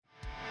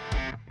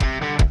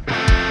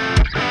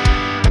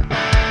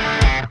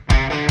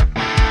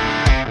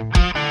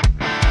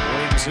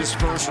his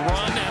first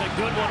run and a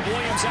good one.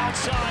 Williams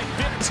outside,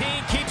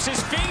 15, keeps his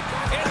feet,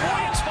 and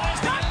Williams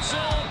finds the end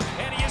zone,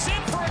 and he is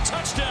in for a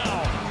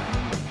touchdown.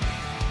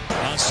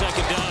 On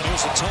second down,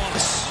 here's a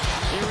toss.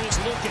 Here is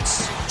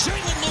Lucas.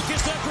 Jalen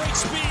Lucas, that great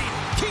speed,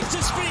 keeps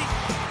his feet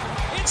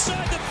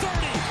inside the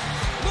 30.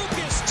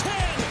 Lucas, 10,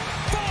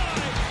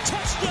 5,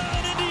 touchdown,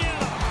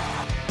 Indiana.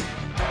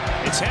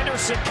 It's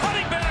Henderson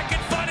cutting back and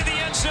finding the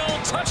end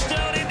zone,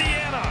 touchdown,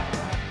 Indiana.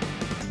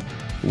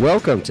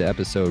 Welcome to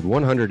episode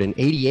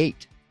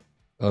 188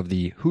 of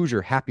the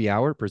Hoosier Happy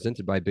Hour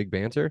presented by Big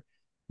Banter.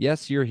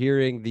 Yes, you're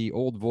hearing the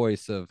old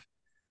voice of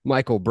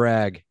Michael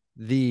Bragg,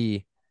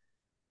 the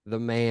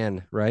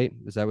man, right?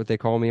 Is that what they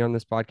call me on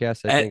this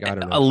podcast? I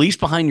don't know. At least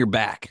behind your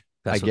back.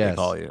 That's what they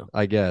call you.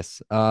 I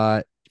guess.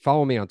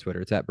 Follow me on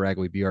Twitter. It's at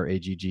Braggley,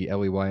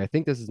 Braggley. I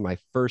think this is my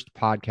first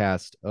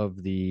podcast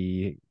of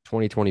the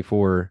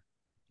 2024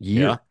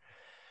 year.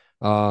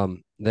 Yeah.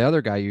 The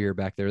other guy you hear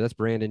back there, that's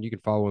Brandon. You can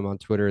follow him on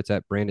Twitter. It's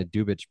at Brandon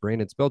Dubich.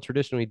 Brandon spelled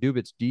traditionally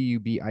Dubich,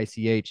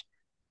 D-U-B-I-C-H.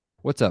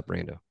 What's up,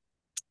 Brando?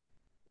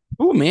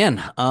 Oh,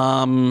 man.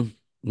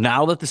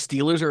 Now that the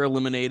Steelers are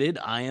eliminated,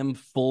 I am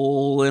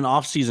full in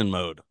off-season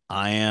mode.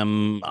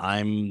 I'm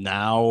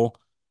now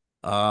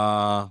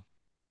not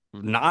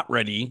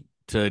ready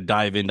to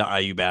dive into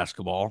IU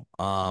basketball.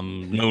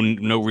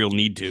 No real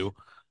need to.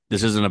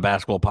 This isn't a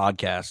basketball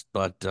podcast,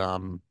 but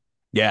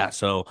yeah,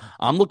 so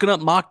I'm looking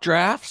up mock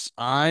drafts.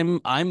 I'm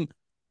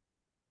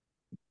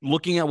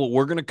looking at what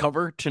we're going to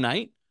cover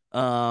tonight.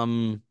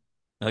 Like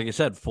I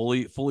said,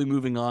 fully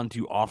moving on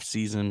to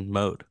off-season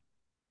mode.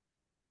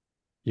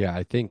 Yeah,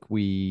 I think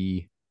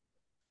we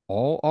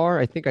all are.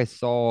 I think I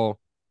saw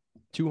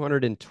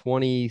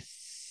 220.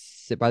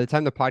 By the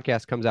time the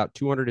podcast comes out,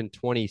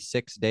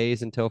 226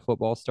 days until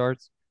football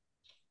starts.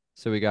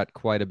 So we got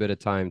quite a bit of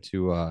time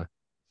to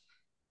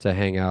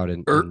hang out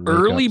and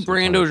early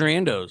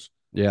Randos.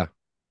 Yeah.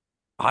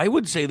 I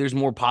would say there's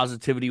more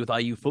positivity with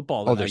IU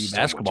football than IU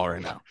basketball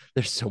right now.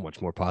 There's so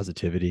much more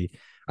positivity.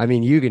 I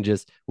mean,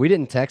 we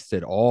didn't text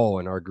at all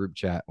in our group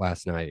chat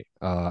last night.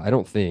 I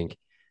don't think.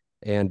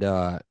 And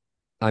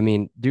I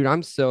mean, dude, I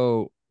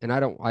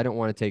don't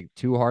want to take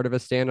too hard of a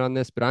stand on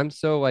this, but I'm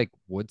so like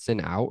Woodson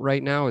out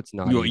right now. It's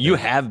not. You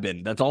have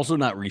been. That's also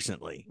not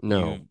recently.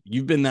 No,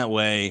 you've been that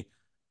way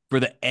for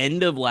the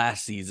end of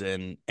last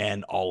season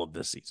and all of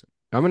this season.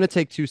 I'm going to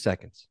take 2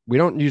 seconds. We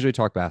don't usually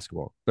talk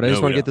basketball, but I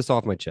just want to get this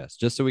off my chest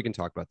just so we can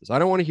talk about this. I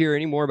don't want to hear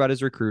any more about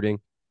his recruiting.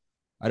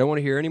 I don't want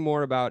to hear any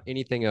more about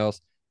anything else.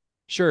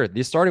 Sure,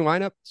 the starting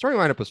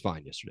lineup was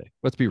fine yesterday.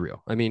 Let's be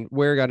real. I mean,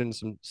 Ware got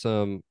into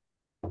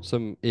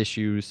some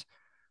issues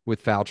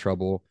with foul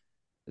trouble.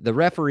 The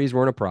referees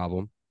weren't a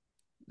problem.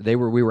 We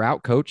were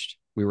out coached.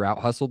 We were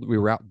out hustled. We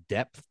were out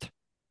depthed,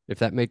 if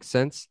that makes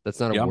sense. That's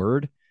not a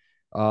word.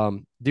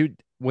 Dude,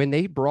 when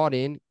they brought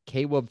in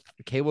Caleb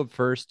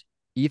first,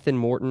 Ethan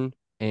Morton,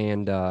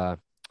 and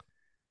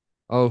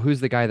who's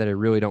the guy that I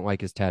really don't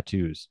like his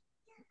tattoos?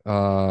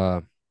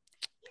 The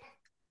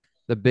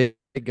big,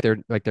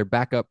 their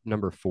backup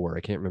number 4. I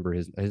can't remember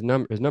his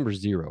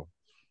number's 0.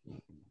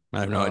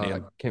 I have no idea. I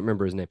can't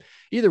remember his name.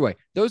 Either way,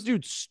 those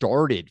dudes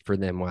started for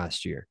them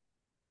last year.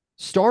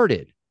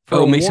 Started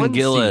for Mason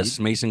Gillis.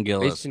 Mason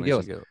Gillis.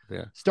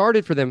 Yeah.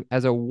 Started for them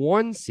as a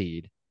 1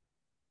 seed,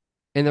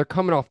 and they're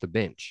coming off the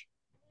bench.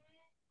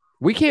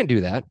 We can't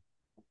do that.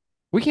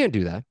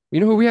 You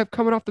know who we have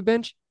coming off the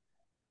bench?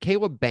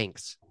 Caleb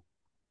Banks.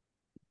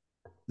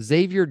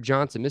 Xavier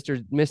Johnson,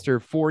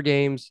 Mr. 4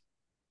 games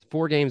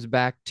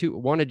back,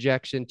 1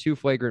 ejection, 2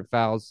 flagrant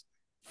fouls,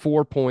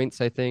 4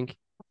 points, I think.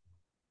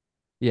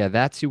 Yeah,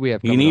 that's who we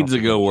have. He needs to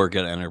go work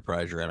at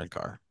Enterprise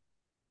Rent-A-Car.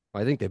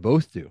 I think they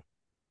both do.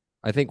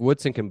 I think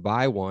Woodson can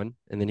buy one,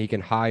 and then he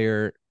can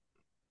hire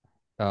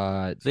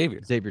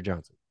Xavier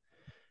Johnson.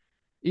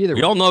 Either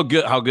we all know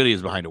how good he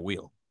is behind a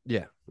wheel.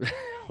 Yeah.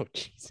 Oh,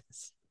 Jesus.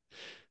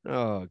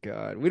 Oh,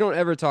 God. We don't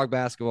ever talk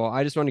basketball.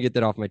 I just want to get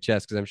that off my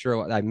chest because I'm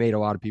sure I made a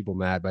lot of people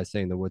mad by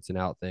saying the Woodson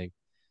out thing.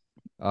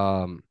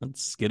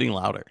 It's getting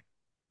louder.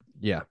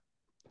 Yeah.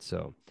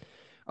 So,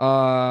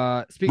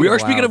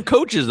 speaking of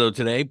coaches, though,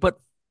 today, but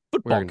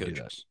football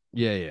coaches.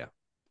 Yeah.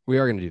 We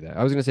are going to do that.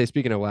 I was going to say,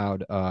 speaking of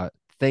loud,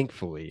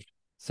 thankfully,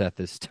 Seth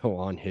is still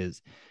on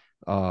his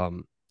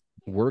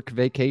work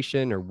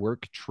vacation or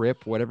work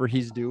trip, whatever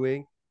he's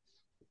doing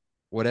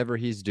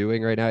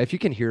right now. If you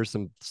can hear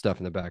some stuff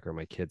in the background,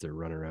 my kids are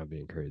running around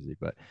being crazy,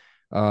 but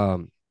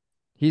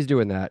he's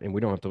doing that and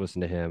we don't have to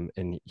listen to him.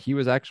 And he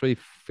was actually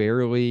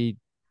fairly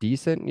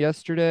decent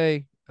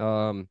yesterday,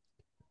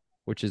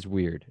 which is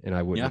weird. And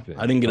I wouldn't have been.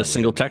 I didn't get a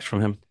single text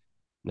from him.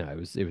 No, it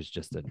was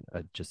just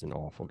an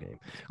awful game.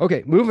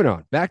 Okay, moving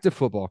on. Back to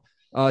football.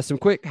 Some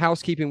quick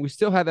housekeeping. We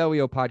still have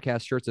LEO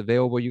podcast shirts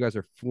available. You guys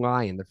are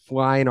flying. They're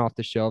flying off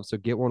the shelves. So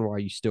get one while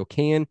you still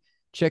can.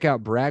 Check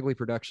out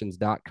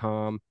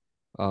BraggleyProductions.com.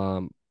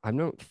 I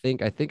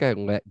think I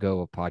let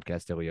go of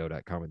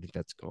podcastleo.com. I think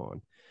that's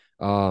gone.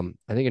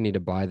 I think I need to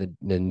buy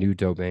the new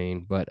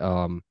domain, but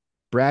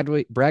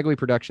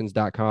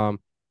BraggleyProductions.com.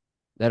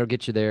 That'll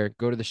get you there.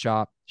 Go to the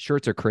shop.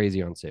 Shirts are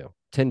crazy on sale.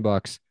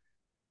 $10.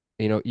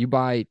 You know, you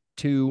buy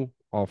 2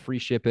 I'll free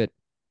ship it.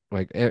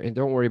 Like, and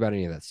don't worry about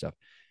any of that stuff.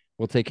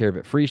 We'll take care of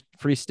it.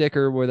 Free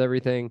sticker with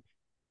everything,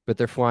 but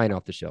they're flying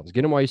off the shelves.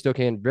 Get them while you still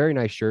can. Very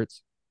nice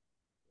shirts.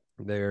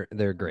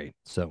 They're great.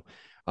 So,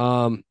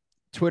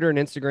 Twitter and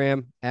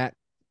Instagram at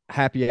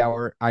Happy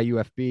Hour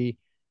IUFB.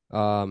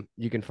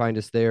 You can find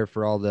us there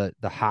for all the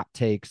hot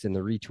takes and the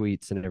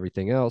retweets and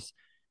everything else.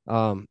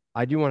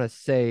 I do want to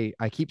say,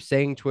 I keep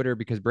saying Twitter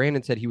because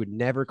Brandon said he would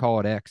never call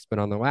it X, but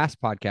on the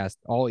last podcast,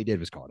 all he did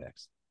was call it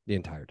X the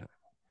entire time.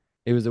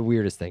 It was the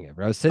weirdest thing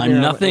ever. I was sitting there.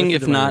 I'm nothing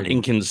if not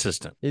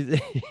inconsistent.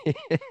 We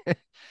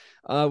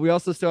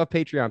also still have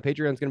Patreon.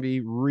 Patreon's going to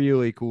be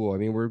really cool. I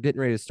mean, we're getting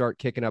ready to start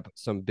kicking up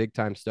some big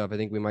time stuff. I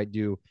think we're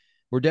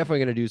definitely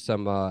going to do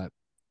some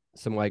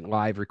like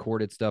live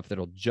recorded stuff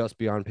that'll just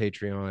be on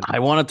Patreon. I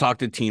want to talk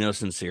to Tino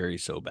Sinceri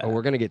so bad. Oh,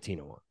 we're going to get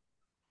Tino on.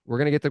 We're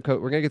going to get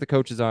the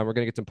coaches on. We're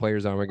going to get some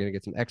players on. We're going to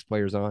get some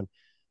ex-players on.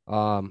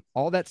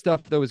 All that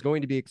stuff, though, is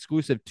going to be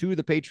exclusive to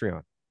the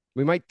Patreon.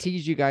 We might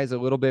tease you guys a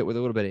little bit with a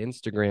little bit of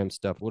Instagram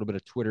stuff, a little bit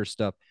of Twitter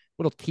stuff,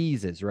 little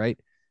teases, right?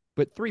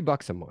 But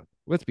 $3 a month.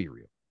 Let's be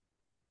real.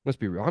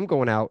 I'm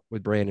going out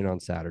with Brandon on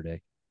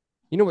Saturday.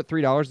 You know what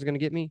 $3 is going to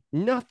get me?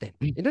 Nothing.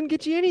 It doesn't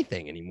get you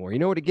anything anymore. You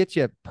know what it gets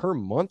you per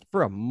month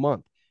for a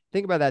month?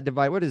 Think about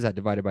that. What is that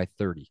divided by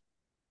 30?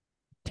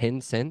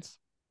 10 cents?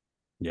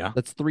 Yeah.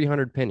 That's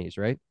 300 pennies,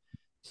 right?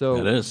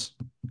 So that is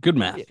good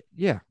math.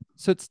 Yeah.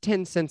 So it's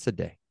 10 cents a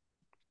day.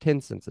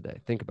 10 cents a day.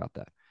 Think about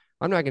that.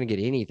 I'm not going to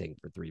get anything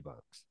for $3.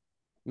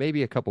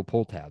 Maybe a couple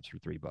pull tabs for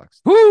 $3.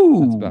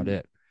 Woo! That's about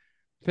it.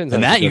 Depends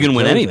and on that you can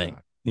win anything.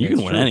 You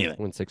can win anything.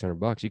 Win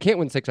 $600. You can't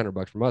win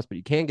 $600 from us, but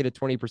you can get a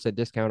 20%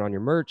 discount on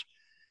your merch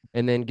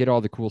and then get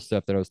all the cool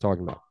stuff that I was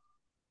talking about.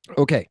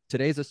 Okay,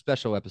 today's a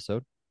special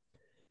episode.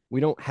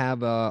 We don't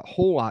have a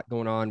whole lot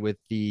going on with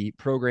the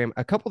program.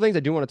 A couple things I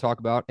do want to talk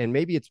about, and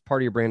maybe it's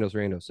part of your Brando's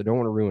Randos, so don't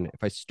want to ruin it.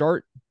 If I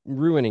start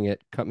ruining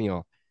it, cut me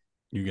off.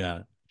 You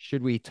got it.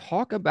 Should we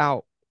talk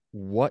about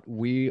what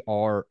we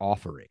are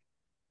offering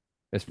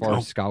as far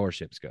as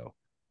scholarships go?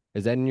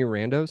 Is that in your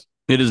Randos?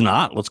 It is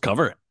not. Let's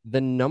cover it.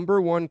 The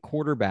number one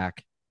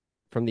quarterback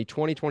from the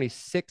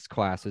 2026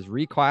 class is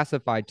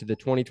reclassified to the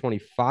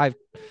 2025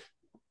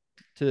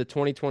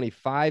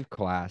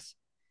 class,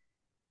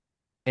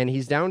 and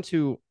he's down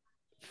to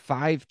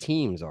 5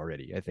 teams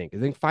already. I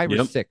think 5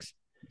 or 6.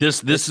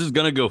 This is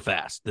going to go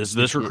fast.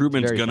 This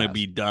recruitment's going to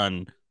be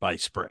done by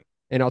spring.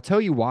 And I'll tell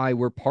you why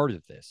we're part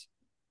of this.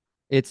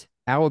 It's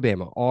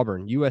Alabama,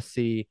 Auburn,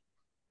 USC,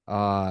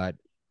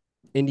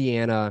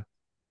 Indiana.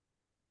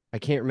 I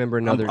can't remember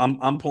another.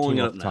 I'm pulling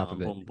it up now.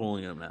 I'm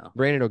pulling it up now.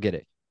 Brandon will get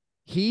it.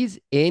 He's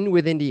in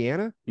with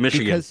Indiana,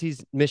 Michigan,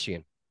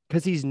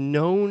 because he's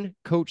known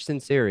Coach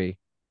Sinceri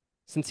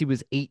since he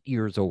was 8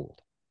 years old.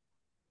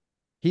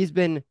 He's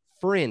been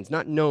friends,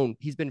 not known.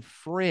 He's been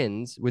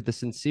friends with the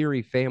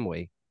Sinceri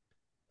family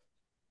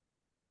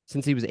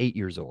since he was 8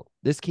 years old.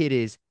 This kid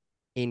is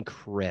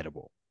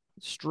incredible.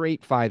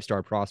 Straight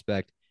 5-star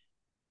prospect.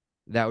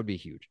 That would be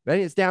huge. But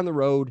it's down the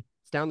road.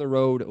 It's down the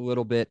road a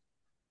little bit.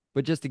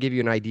 But just to give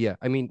you an idea,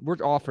 I mean, we're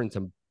offering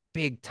some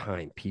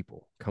big-time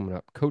people coming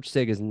up. Coach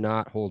Sig is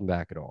not holding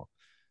back at all.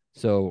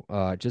 So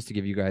just to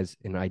give you guys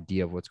an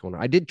idea of what's going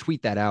on. I did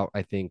tweet that out,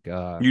 I think.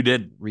 You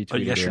did.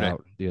 Retweet it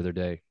out the other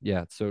day.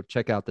 Yeah, so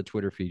check out the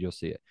Twitter feed. You'll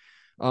see it.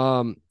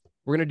 We're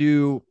going to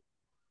do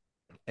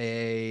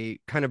a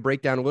kind of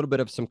breakdown, a little bit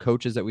of some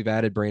coaches that we've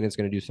added. Brandon's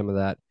going to do some of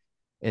that.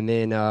 And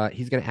then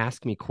he's going to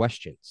ask me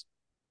questions.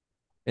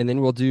 And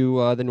then we'll do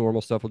the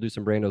normal stuff. We'll do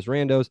some Brando's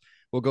Randos.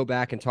 We'll go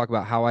back and talk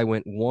about how I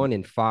went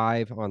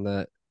 1-5 on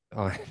the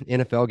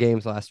NFL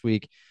games last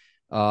week.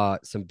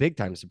 Some big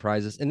time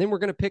surprises. And then we're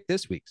going to pick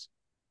this week's.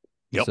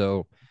 Yep.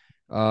 So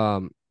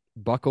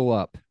buckle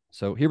up.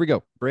 So here we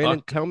go.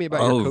 Brandon, tell me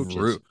about your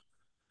coaches.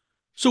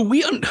 So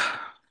we,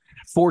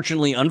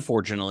 unfortunately,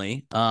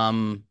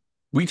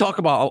 we talk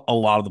about a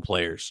lot of the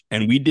players,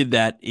 and we did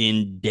that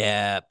in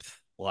depth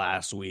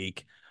last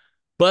week.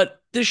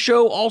 But this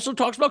show also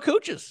talks about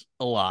coaches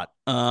a lot.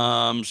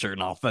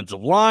 Certain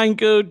offensive line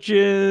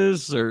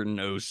coaches, certain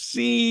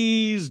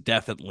OCs,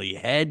 definitely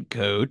head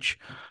coach.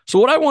 So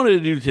what I wanted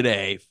to do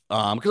today,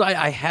 because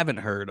I haven't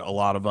heard a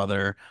lot of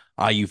other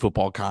IU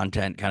football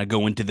content kind of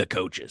go into the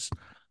coaches.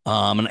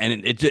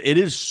 And it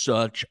is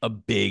such a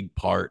big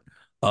part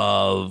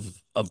of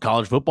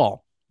college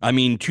football. I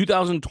mean,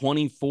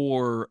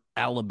 2024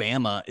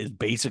 Alabama is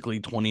basically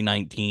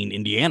 2019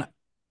 Indiana,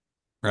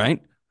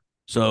 right?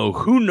 So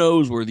who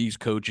knows where these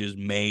coaches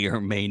may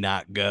or may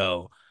not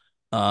go.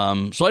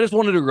 So I just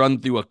wanted to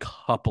run through a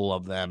couple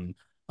of them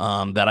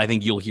that I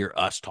think you'll hear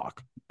us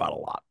talk about a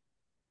lot.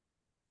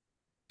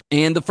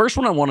 And the first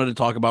one I wanted to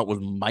talk about was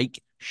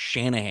Mike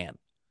Shanahan.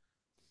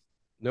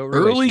 No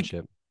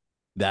relationship.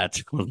 That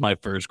was my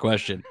first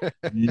question.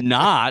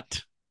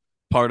 Not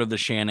part of the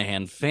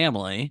Shanahan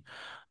family.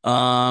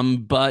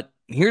 But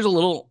here's a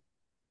little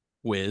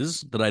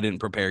whiz that I didn't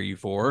prepare you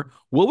for.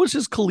 What was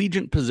his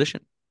collegiate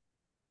position?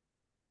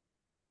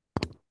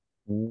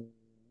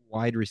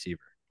 Wide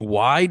receiver.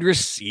 Wide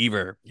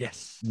receiver.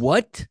 Yes.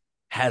 What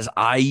has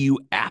IU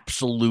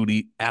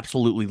absolutely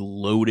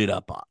loaded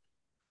up on?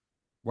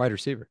 Wide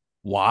receiver.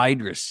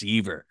 Wide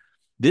receiver.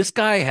 This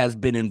guy has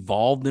been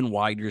involved in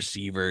wide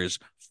receivers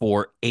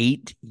for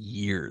 8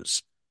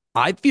 years.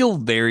 I feel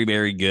very,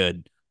 very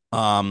good.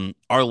 Our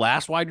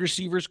last wide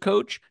receivers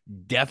coach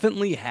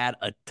definitely had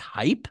a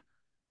type,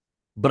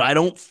 but I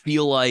don't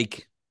feel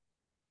like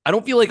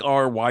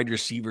our wide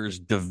receivers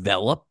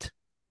developed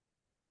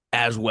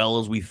as well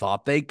as we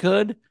thought they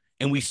could,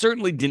 and we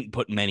certainly didn't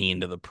put many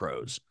into the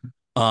pros.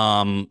 So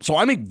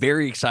I'm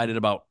very excited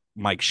about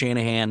Mike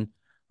Shanahan.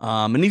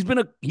 And he's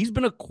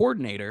been a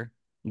coordinator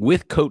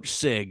with Coach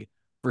Sig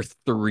for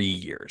 3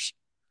 years.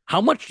 How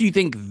much do you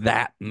think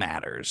that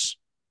matters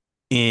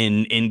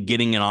in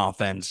getting an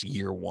offense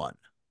year one?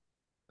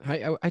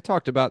 I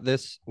talked about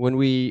this when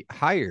we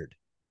hired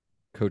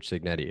Coach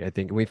Signetti. I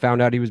think we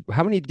found out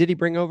how many did he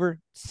bring over?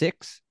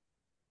 6?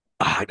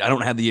 I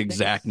don't have the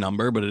exact 6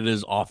 number, but it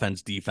is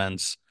offense,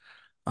 defense,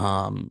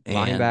 and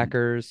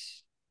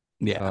linebackers.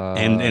 yeah,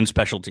 and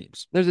special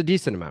teams. There's a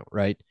decent amount,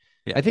 right?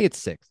 Yeah. I think it's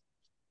 6.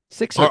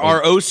 6 or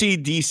Our 8. OC,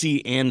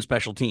 DC, and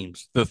special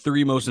teams. The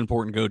 3 most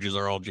important coaches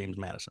are all James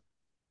Madison.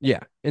 Yeah.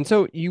 And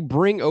so you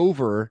bring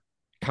over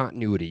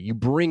continuity, you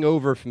bring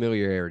over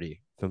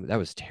familiarity. That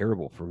was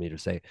terrible for me to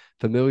say.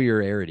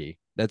 Familiarity.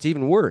 That's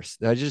even worse.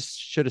 I just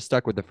should have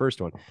stuck with the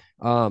first one.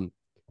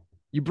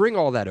 You bring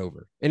all that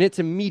over and it's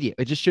immediate.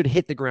 It just should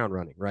hit the ground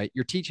running, right?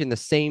 You're teaching the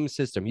same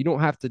system. You don't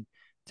have to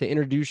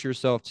introduce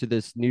yourself to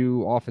this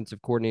new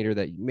offensive coordinator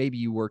that maybe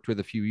you worked with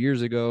a few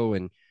years ago.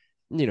 And,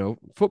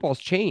 football's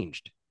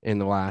changed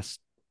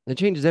it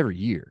changes every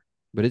year,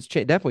 but it's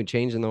definitely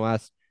changed in the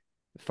last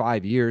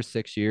 5 years,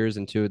 6 years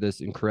into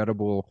this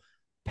incredible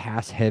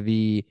pass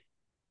heavy,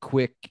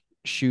 quick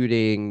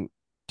shooting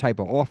type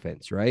of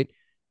offense, right?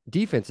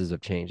 Defenses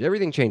have changed.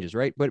 Everything changes,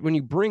 right? But when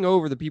you bring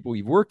over the people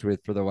you've worked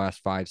with for the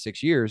last 5,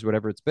 6 years,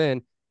 whatever it's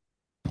been,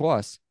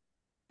 plus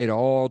it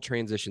all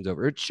transitions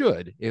over. It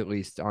should, at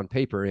least on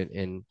paper,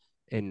 and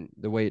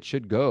the way it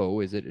should go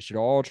is it should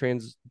all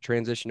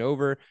transition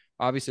over.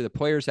 Obviously, the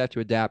players have to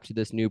adapt to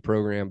this new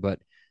program, but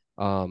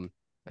I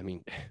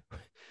mean,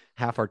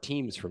 half our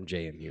team's from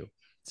JMU,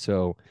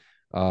 so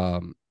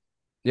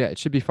yeah, it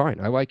should be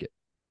fine. I like it.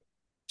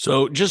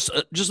 So just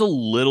a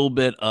little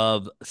bit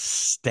of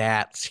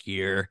stats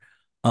here,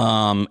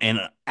 and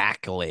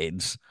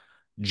accolades.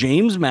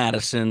 James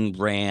Madison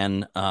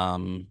ran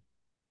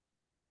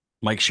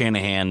Mike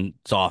Shanahan's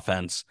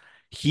offense.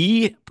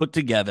 He put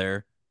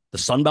together the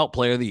Sun Belt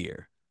Player of the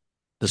Year,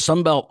 the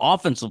Sun Belt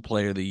Offensive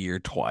Player of the Year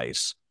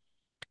twice.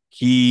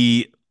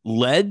 He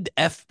led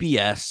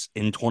FBS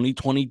in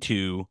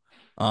 2022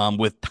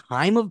 with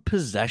time of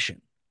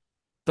possession,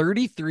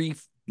 33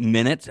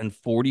 minutes and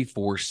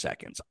 44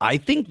 seconds. I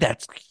think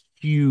that's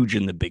huge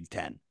in the Big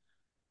Ten.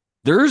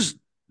 There's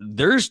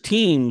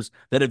teams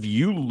that if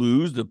you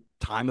lose the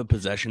time of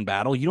possession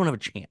battle, you don't have a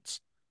chance.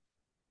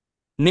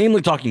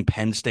 Namely talking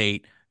Penn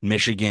State,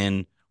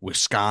 Michigan,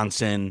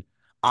 Wisconsin.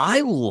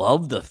 I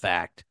love the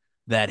fact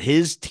that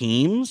his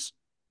teams,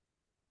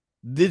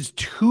 this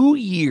 2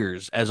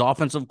 years as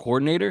offensive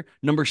coordinator,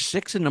 number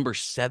 6 and number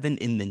 7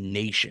 in the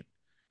nation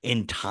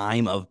in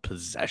time of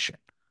possession.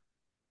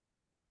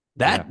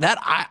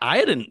 I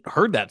hadn't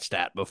heard that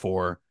stat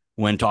before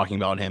when talking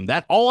about him.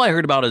 That all I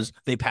heard about is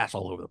they pass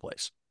all over the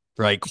place,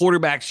 right?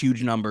 Quarterbacks,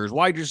 huge numbers,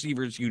 wide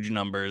receivers, huge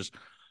numbers.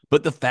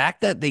 But the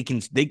fact that they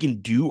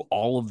can do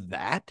all of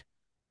that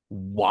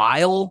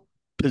while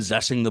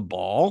possessing the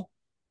ball,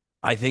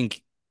 I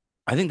think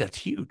that's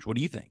huge. What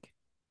do you think?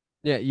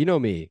 Yeah, you know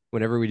me.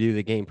 Whenever we do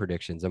the game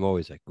predictions, I'm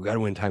always like, we got to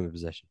win time of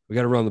possession. We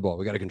got to run the ball.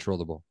 We got to control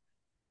the ball.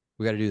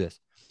 We got to do this.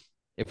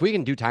 If we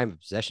can do time of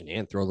possession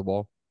and throw the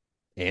ball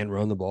and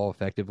run the ball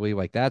effectively,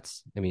 like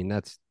that's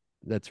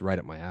right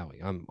up my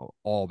alley. I'm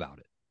all about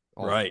it.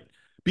 Right.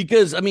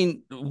 Because,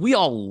 we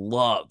all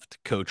loved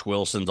Coach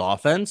Wilson's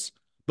offense,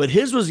 but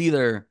his was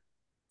either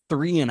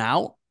 3 and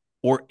out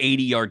or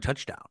 80-yard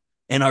touchdown.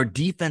 And our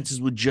defenses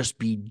would just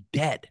be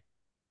dead,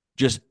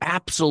 just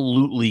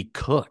absolutely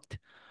cooked.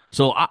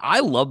 So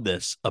I love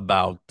this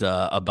about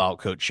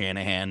Coach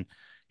Shanahan.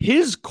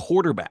 His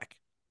quarterback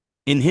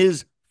in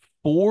his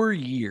 4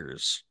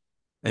 years,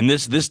 and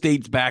this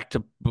dates back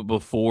to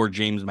before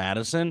James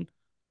Madison,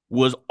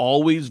 was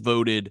always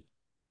voted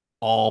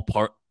all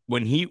part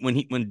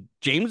when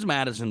James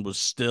Madison was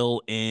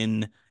still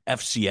in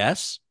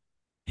FCS.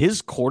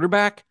 His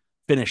quarterback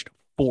finished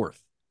 4th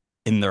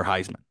in their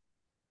Heisman.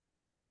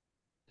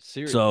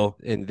 Seriously. So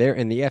in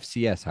the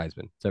FCS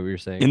Heisman. Is that what you're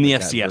saying? In the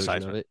FCS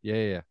Heisman.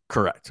 Yeah.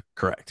 Correct.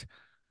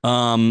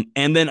 And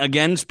then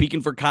again,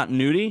 speaking for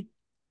continuity,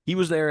 he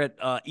was there at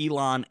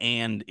Elon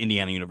and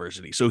Indiana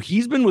University. So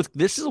he's been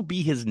this will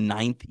be his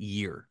 9th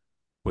year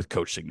with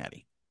Coach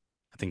Signetti.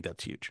 I think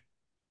that's huge.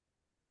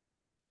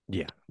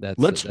 Yeah,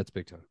 that's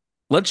big time.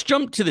 Let's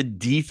jump to the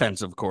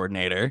defensive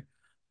coordinator.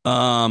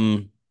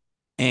 And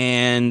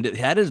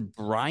that is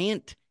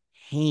Bryant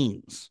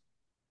Haynes.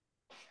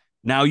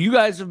 Now, you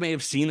guys may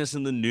have seen this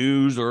in the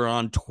news or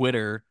on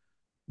Twitter.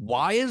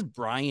 Why is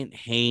Bryant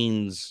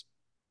Haynes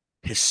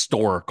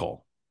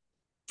historical?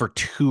 For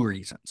 2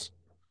 reasons.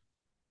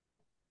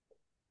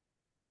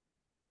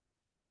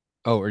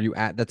 Oh, are you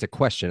at? That's a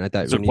question. I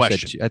thought It's a when you said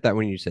question. I thought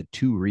when you said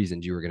two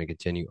reasons you were going to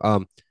continue.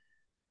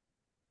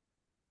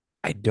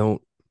 I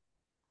don't.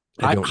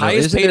 I don't know.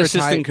 Highest Isn't paid there a tie?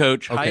 assistant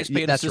coach, Okay, highest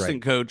paid that's right.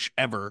 assistant coach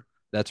ever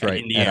That's at right.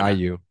 At Indiana,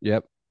 IU.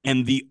 Yep.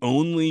 and the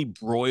only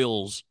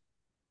Broyles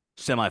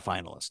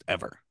semifinalist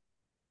ever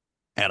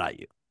at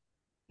IU.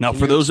 Now, Can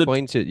for you those that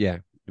explain to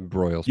the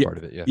Broyles yeah, part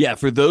of it? Yeah. yeah,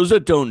 for those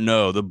that don't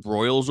know, the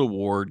Broyles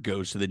Award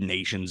goes to the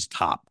nation's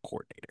top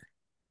coordinator,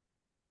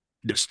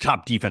 just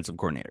top defensive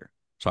coordinator.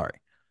 Sorry.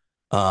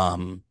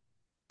 Um,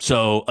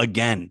 so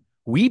again,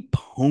 we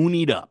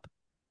ponied up,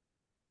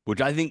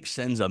 which I think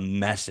sends a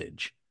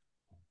message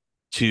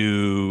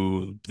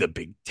to the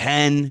Big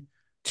Ten,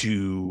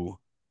 to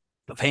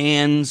the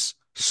fans,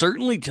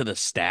 certainly to the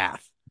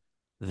staff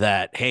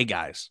that, hey,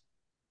 guys,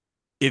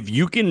 if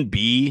you can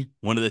be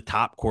one of the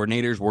top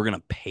coordinators, we're going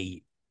to pay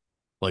you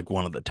like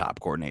one of the top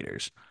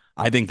coordinators.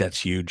 I think that's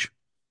huge.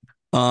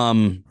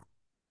 Um,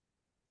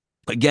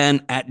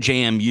 Again, at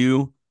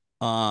JMU,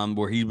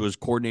 where he was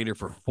coordinator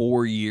for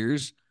 4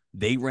 years,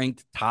 they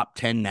ranked top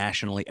 10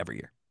 nationally every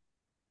year.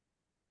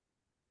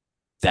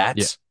 Yeah.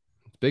 That's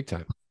It's big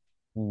time.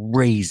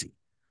 crazy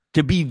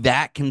to be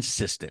that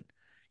consistent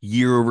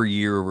year over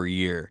year over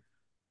year.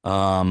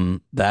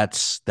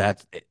 That's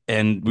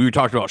and we were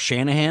talking about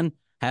Shanahan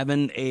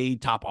having a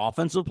top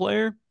offensive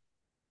player.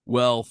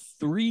 Well,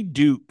 3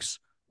 Dukes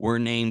were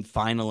named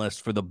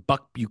finalists for the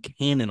Buck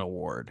Buchanan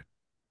Award,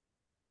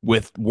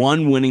 with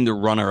one winning the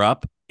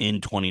runner-up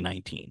in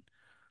 2019.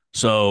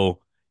 So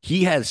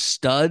he has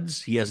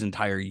studs, he has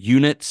entire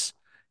units.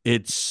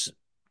 It's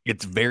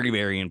very,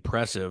 very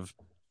impressive.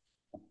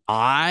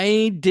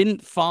 I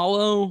didn't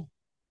follow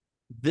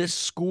this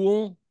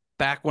school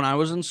back when I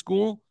was in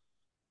school,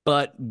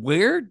 but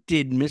where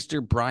did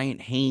Mr.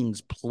 Bryant Haynes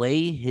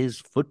play his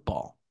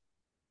football?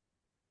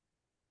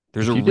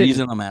 There's If a you didn't,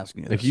 reason I'm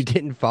asking you if you this.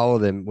 didn't follow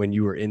them when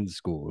you were in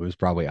school, it was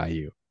probably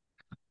IU.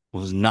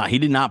 He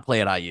did not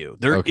play at IU.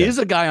 There Okay. is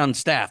a guy on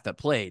staff that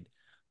played,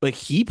 but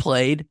he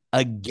played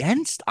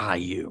against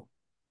IU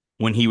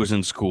when he was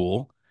in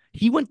school.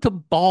 He went to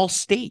Ball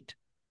State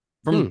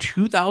from Hmm.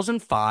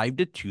 2005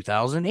 to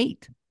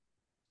 2008.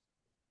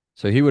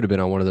 So he would have been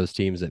on one of those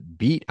teams that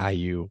beat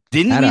IU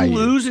Didn't at we IU.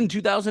 lose in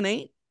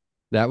 2008?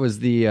 That was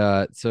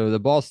the so the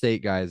Ball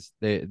State guys,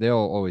 they'll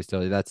always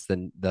tell you that's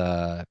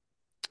the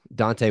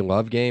Dante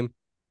Love game.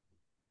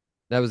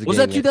 That was the Was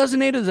game that that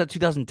 2008 or was that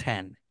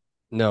 2010?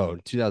 no,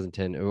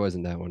 2010. It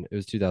wasn't that one. It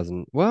was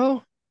 2000.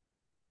 Well,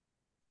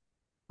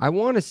 I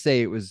want to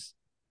say it was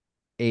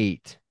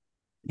 8.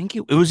 I think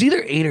it was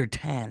either 8 or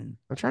 10.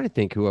 I'm trying to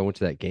think who I went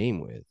to that game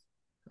with.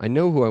 I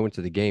know who I went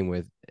to the game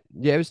with.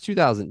 Yeah, it was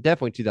 2000,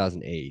 definitely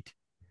 2008.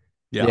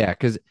 Yeah. Yeah,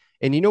 because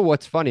and you know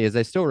what's funny is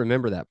I still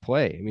remember that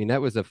play. I mean, that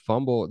was a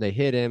fumble. They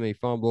hit him. He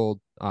fumbled.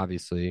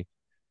 Obviously,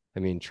 I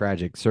mean,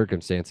 tragic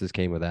circumstances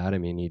came with that. I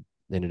mean, he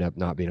ended up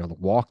not being able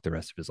to walk the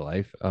rest of his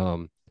life.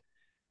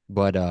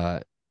 But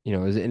it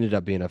ended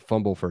up being a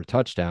fumble for a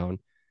touchdown,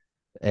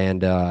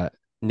 and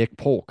Nick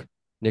Polk,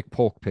 Nick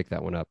Polk picked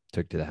that one up,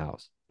 took to the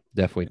house.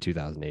 Definitely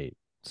 2008.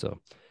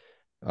 So,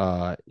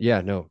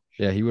 yeah, no,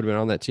 yeah, he would have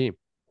been on that team.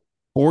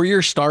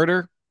 4-year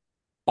starter,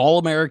 All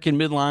American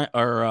midline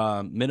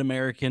or Mid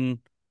American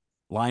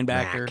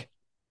linebacker, Mac.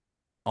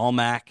 All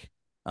MAC,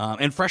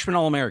 and freshman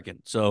All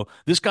American. So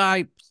this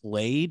guy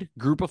played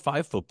Group of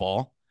 5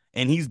 football,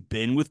 and he's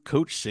been with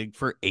Coach Sig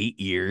for 8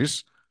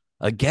 years.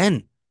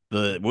 Again,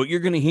 what you're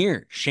going to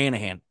hear: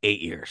 Shanahan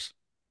 8 years,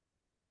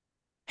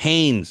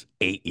 Haynes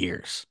 8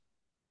 years.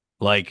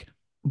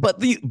 But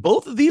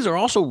both of these are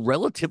also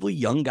relatively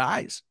young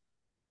guys.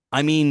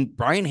 I mean,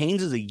 Brian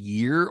Haynes is a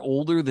year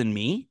older than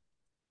me.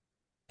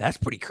 That's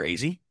pretty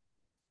crazy.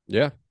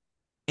 Yeah.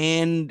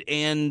 And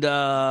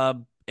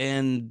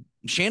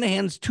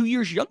Shanahan's 2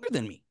 years younger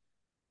than me.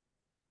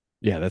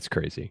 Yeah, that's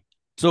crazy.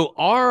 So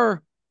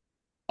our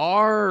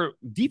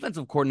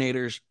defensive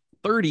coordinator's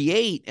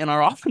 38 and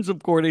our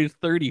offensive coordinator's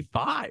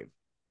 35.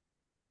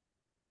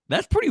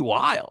 That's pretty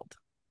wild.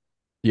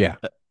 Yeah.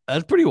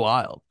 That's pretty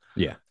wild.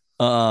 Yeah.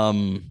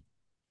 And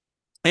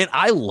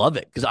I love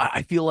it because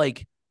I feel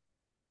like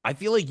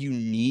you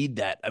need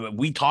that. I mean,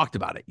 we talked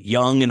about it,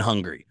 young and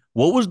hungry.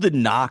 What was the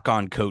knock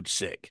on Coach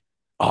Sick?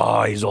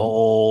 Oh, he's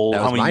old.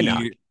 That was my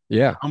knock.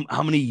 Yeah.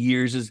 How many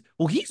years is?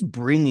 Well, he's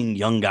bringing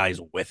young guys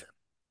with him,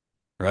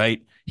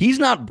 right? He's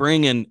not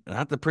bringing,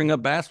 not to bring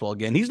up basketball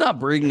again, he's not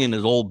bringing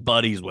his old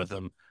buddies with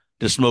him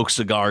to smoke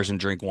cigars and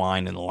drink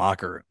wine in the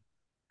locker room,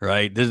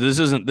 right? This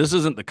isn't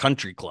the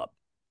country club,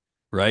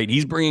 right?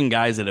 He's bringing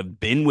guys that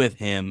have been with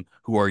him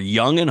who are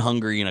young and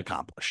hungry and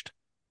accomplished.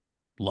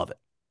 Love it.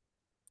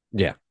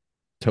 Yeah.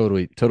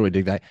 Totally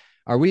dig that.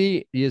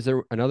 Is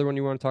there another one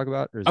you want to talk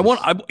about?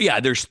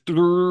 Or there's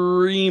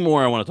 3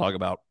 more I want to talk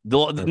about.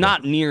 Okay.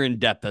 Not near in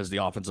depth as the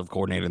offensive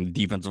coordinator and the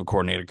defensive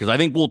coordinator, because I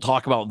think we'll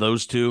talk about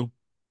those 2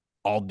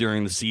 all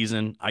during the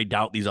season. I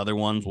doubt these other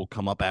ones will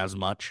come up as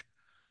much.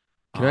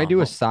 Can I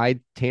do a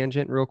side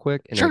tangent real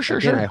quick? And sure.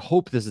 I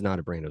hope this is not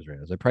a Brando's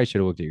Randos. I probably should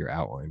have looked at your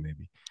outline,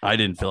 maybe. I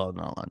didn't fill out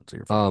an outline, so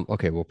you're fine.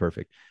 Okay, well,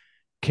 perfect.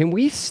 Can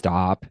we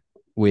stop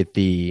with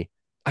the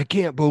I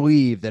can't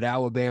believe that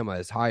Alabama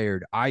has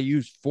hired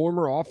IU's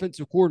former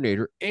offensive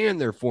coordinator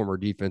and their former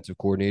defensive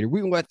coordinator.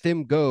 We let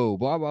them go,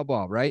 blah, blah,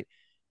 blah, right?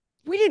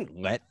 We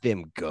didn't let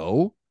them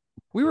go.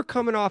 We were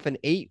coming off an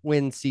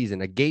 8-win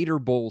season, a Gator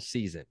Bowl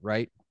season,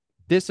 right?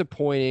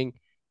 Disappointing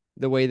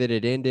the way that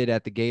it ended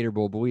at the Gator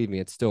Bowl. Believe me,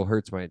 it still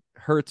hurts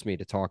me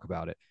to talk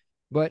about it.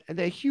 But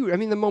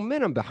the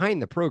momentum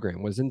behind the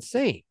program was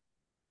insane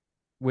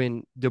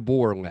when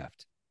DeBoer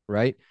left,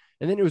 right?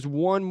 And then it was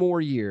one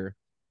more year,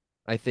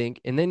 I think,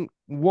 and then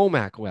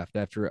Womack left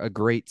after a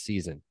great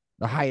season,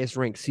 the highest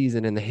ranked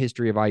season in the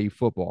history of IU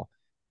football.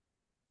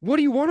 What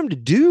do you want him to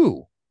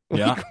do?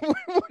 Yeah. Like,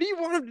 what do you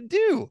want him to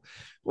do?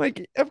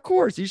 Like, of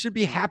course, you should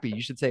be happy.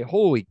 You should say,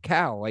 holy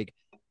cow, like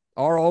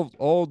our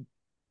old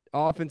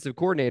offensive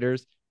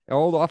coordinators,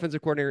 old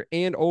offensive coordinator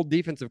and old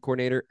defensive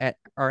coordinator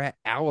are at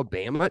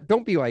Alabama.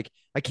 Don't be like,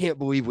 I can't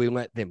believe we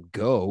let them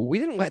go. We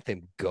didn't let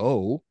them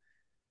go.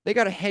 They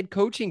got a head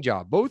coaching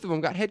job. Both of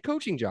them got head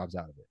coaching jobs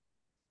out of it.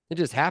 It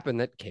just happened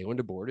that Kalen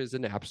DeBoer is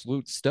an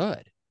absolute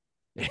stud.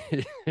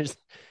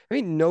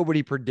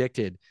 Nobody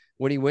predicted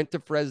when he went to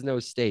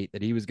Fresno State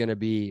that he was going to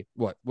be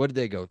what did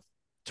they go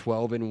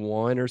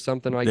 12-1 or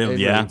something like that?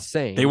 Yeah,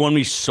 insane. They won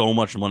me so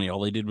much money.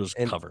 All they did was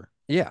cover.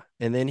 Yeah,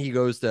 and then he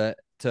goes to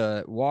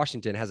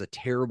Washington, has a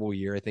terrible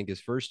year. I think his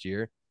first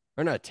year,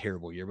 or not a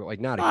terrible year, but like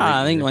not a great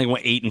I think year. Like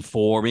went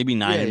 8-4, maybe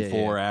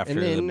 9-4 after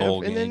the bowl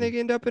game. And then they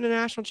end up in a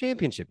national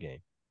championship game.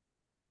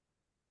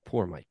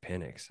 Poor Mike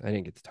Penix. I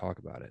didn't get to talk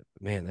about it.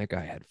 But man, that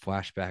guy had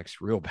flashbacks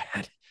real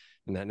bad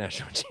in that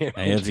national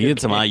championship. He had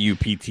some IU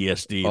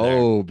PTSD there.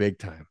 Oh, big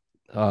time.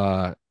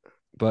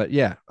 But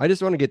yeah, I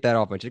just want to get that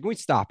off my chest. Can we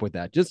stop with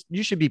that?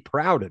 You should be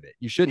proud of it.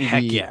 You shouldn't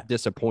be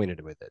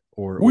disappointed with it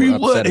or we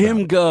upset let him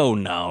it. go.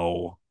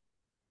 No.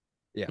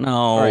 Yeah. No.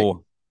 All right.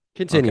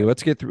 Continue.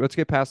 Okay. Let's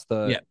get past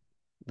the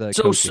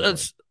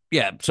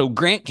So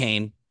Grant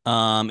Kane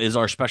is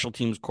our special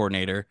teams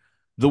coordinator.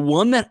 The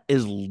one that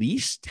is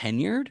least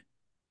tenured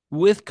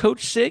with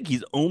Coach Sig.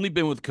 He's only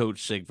been with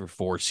Coach Sig for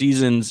 4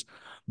 seasons,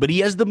 but he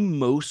has the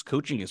most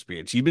coaching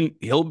experience.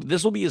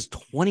 This will be his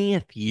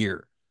 20th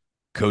year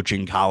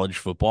coaching college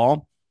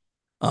football.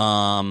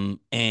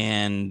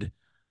 And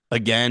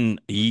again,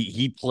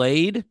 he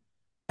played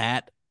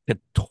at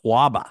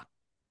Catawba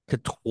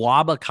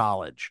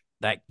College.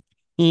 That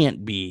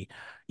can't be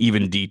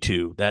even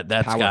D2.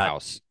 That's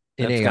powerhouse.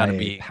 That's got to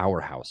be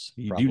powerhouse.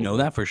 You do know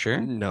that for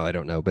sure? No, I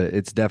don't know, but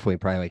it's definitely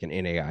probably like an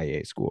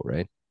NAIA school,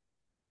 right?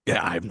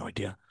 Yeah, I have no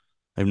idea.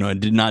 I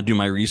did not do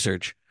my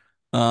research.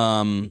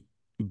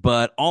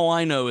 But all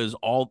I know is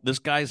this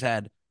guy's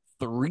had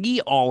 3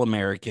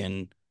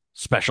 All-American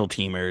special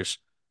teamers.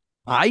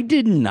 I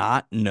did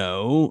not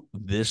know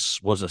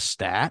this was a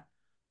stat,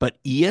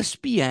 but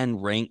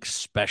ESPN ranks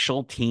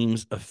special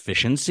teams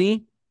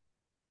efficiency.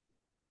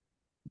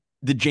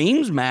 The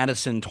James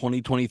Madison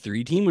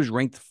 2023 team was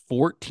ranked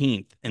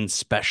 14th in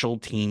special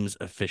teams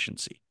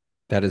efficiency.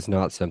 That is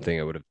not something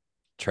I would have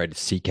tried to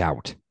seek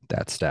out,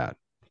 that stat.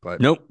 But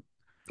nope.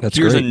 That's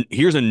great.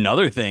 Here's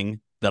another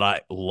thing that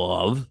I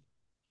love.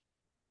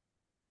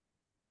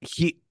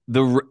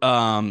 What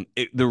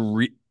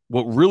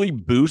really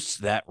boosts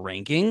that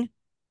ranking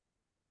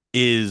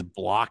is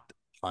blocked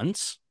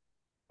punts.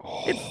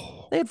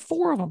 They had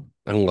 4 of them.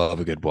 I love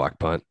a good block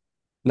punt.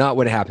 Not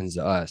when it happens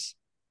to us,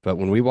 but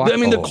when we watch.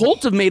 The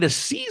Colts have made a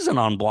season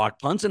on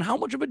blocked punts, and how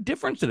much of a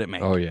difference did it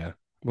make? Oh yeah.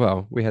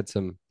 Well, we had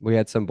some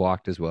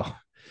blocked as well.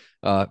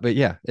 But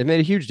yeah, it made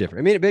a huge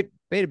difference. It made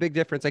a big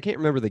difference. I can't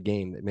remember the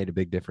game that made a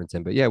big difference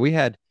in, but yeah, I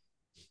think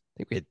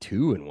we had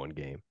 2 in one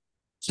game.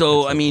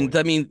 So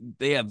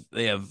they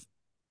have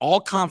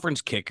all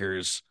conference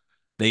kickers.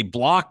 They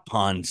block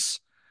punts.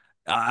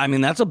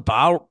 That's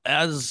about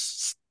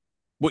as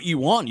what you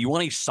want. You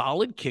want a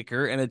solid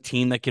kicker and a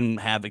team that can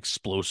have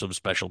explosive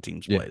special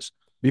teams plays.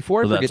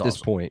 Before I forget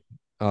this point,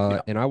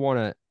 and I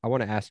want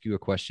to ask you a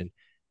question.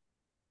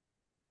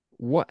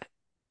 What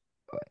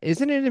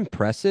isn't it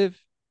impressive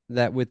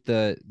that with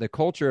the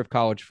culture of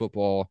college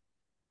football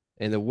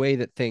and the way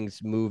that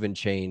things move and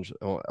change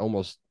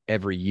almost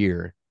every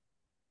year,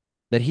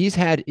 that you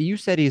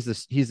said he's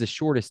the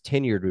shortest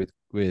tenured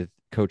with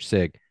Coach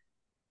Sig,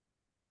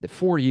 the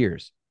 4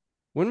 years.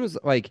 When was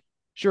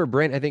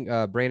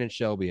Brandon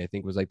Shelby, I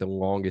think, was like the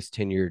longest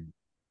tenured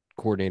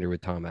coordinator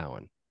with Tom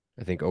Allen,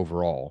 I think,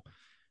 overall.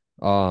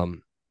 The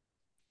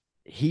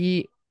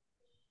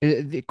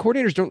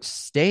coordinators don't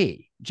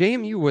stay.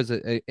 JMU was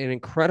an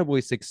incredibly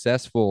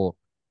successful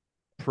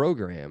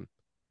program.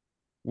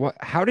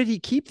 How did he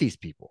keep these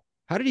people?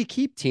 How did he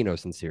keep Tino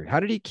Sinceri? How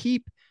did he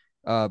keep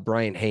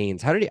Brian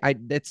Haynes?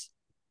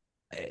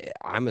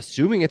 I'm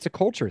assuming it's a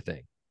culture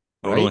thing.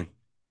 Right?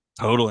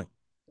 Totally.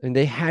 And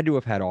they had to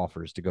have had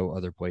offers to go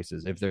other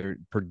places if they're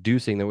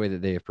producing the way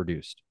that they have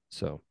produced.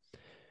 So,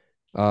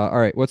 all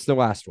right, what's the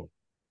last one?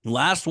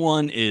 Last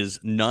one is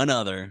none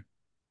other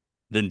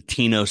than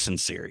Tino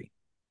Sinceri.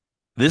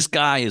 This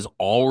guy is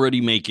already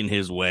making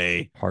his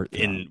way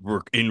in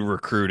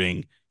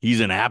recruiting. He's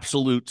an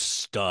absolute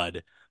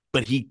stud,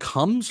 but he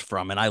comes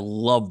from, and I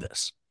love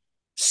this,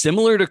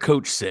 similar to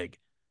Coach Sig,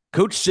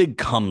 Coach Sig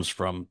comes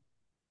from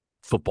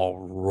football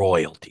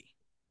royalty.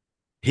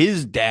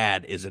 His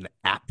dad is an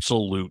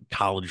absolute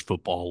college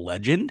football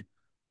legend.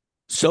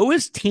 So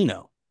is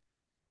Tino.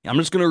 I'm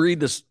just going to read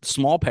this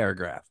small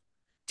paragraph.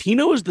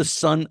 Tino is the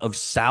son of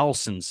Sal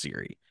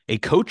Sinceri, a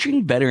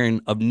coaching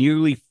veteran of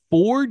nearly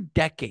 4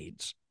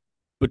 decades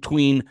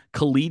between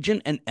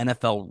collegiate and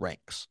NFL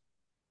ranks.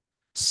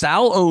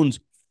 Sal owns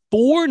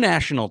 4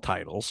 national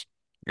titles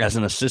as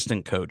an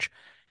assistant coach.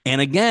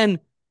 And again,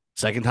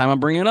 second time I'm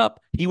bringing it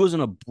up, he was a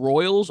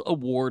Broyles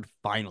Award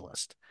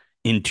finalist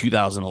in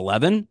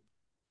 2011.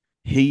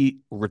 He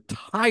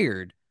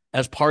retired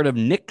as part of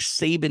Nick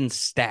Saban's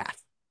staff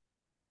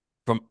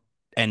from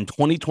in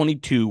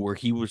 2022, where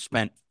he was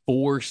spent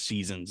 4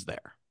 seasons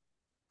there.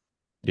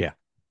 Yeah.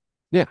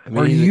 Yeah. I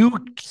mean, are you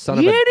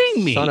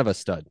kidding me? Son of a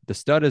stud. The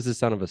stud is the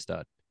son of a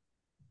stud.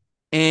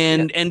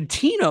 And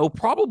Tino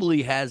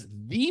probably has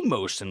the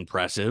most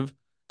impressive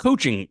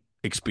coaching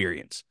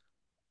experience.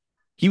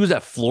 He was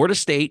at Florida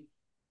State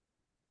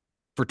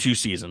for 2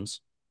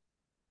 seasons.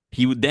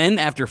 Then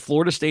after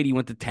Florida State, he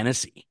went to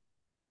Tennessee.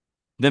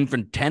 Then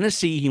from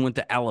Tennessee, he went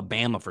to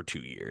Alabama for 2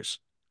 years.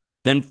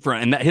 Then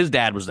his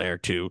dad was there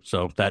too,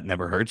 so that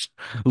never hurts.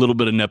 A little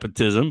bit of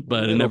nepotism,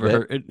 but it never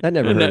hurt. That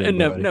never hurt. It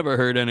never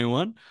hurt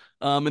anyone.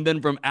 And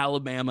then from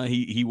Alabama,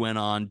 he went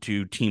on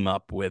to team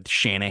up with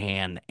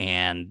Shanahan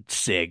and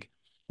Sig,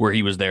 where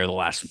he was there the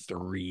last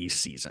 3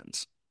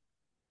 seasons.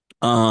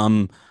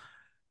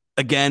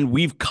 Again,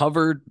 we've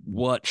covered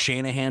what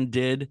Shanahan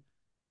did.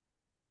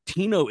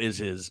 Tino is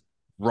his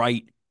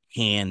right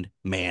hand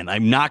man.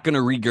 I'm not going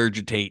to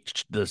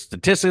regurgitate the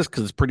statistics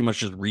because it's pretty much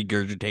just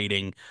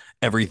regurgitating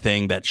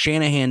everything that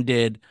Shanahan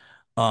did.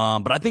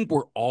 But I think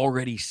we're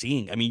already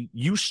seeing. I mean,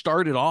 you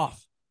started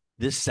off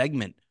this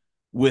segment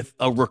with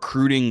a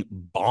recruiting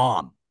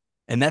bomb,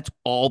 and that's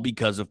all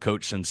because of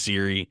Coach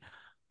Sinceri.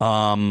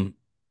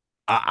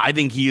 I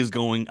think he is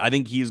going. I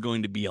think he is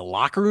going to be a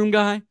locker room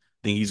guy. I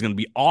think he's going to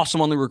be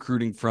awesome on the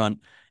recruiting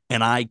front,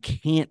 and I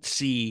can't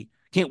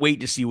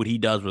wait to see what he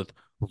does with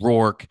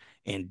Rourke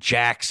and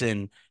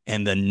Jackson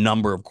and the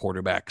number of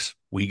quarterbacks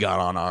we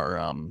got on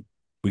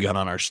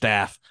our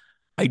staff.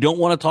 I don't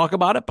want to talk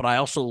about it, but I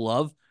also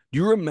love. Do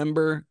you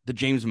remember the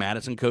James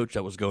Madison coach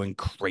that was going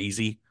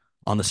crazy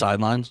on the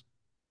sidelines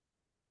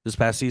this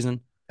past season?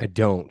 I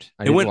don't.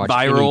 It went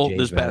viral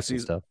this past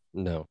season. Stuff.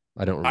 No,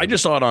 I don't remember. I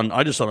just saw it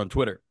on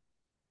Twitter.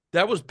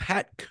 That was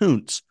Pat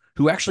Kuntz,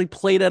 who actually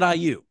played at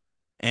IU,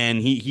 and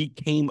he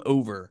came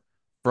over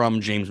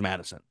from James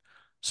Madison.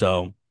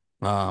 So,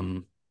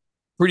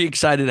 pretty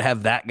excited to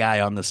have that guy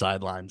on the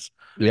sidelines.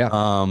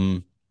 Yeah.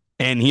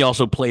 And he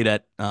also played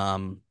at,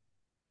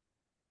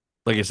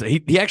 like I said,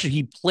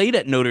 he played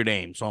at Notre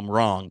Dame. So I'm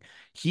wrong.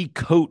 He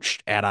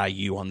coached at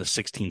IU on the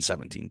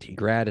 16-17 team.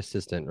 Grad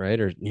assistant, right?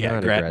 Or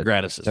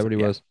grad assistant. Is that what he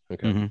was?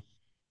 Okay. Mm-hmm.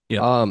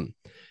 Yeah.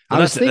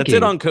 That's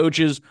it on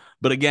coaches.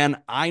 But again,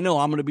 I know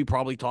I'm going to be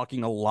probably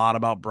talking a lot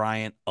about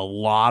Bryant, a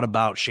lot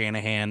about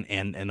Shanahan,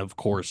 and of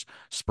course,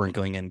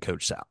 sprinkling in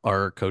Coach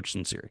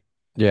Sinceri.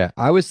 Yeah,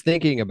 I was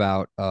thinking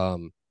about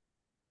kind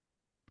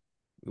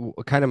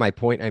of my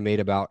point I made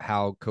about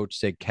how Coach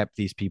Sig kept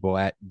these people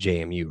at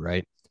JMU,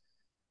 right?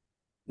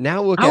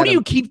 Now look, how do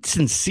you keep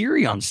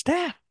Sinceri on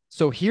staff?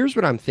 So here's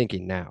what I'm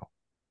thinking now: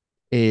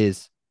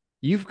 is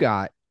you've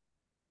got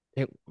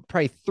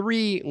probably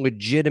 3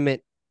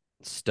 legitimate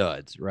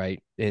studs,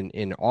 right?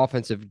 In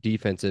offensive,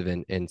 defensive,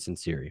 and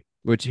Sinceri,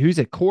 he's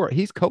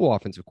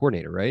co-offensive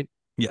coordinator, right?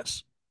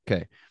 Yes.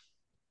 Okay.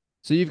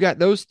 So you've got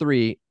those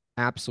 3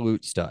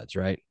 absolute studs,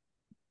 right?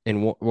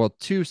 And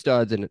 2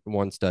 studs and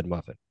 1 stud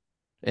muffin.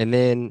 And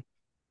then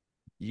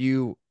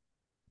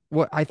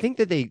I think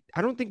that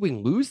I don't think we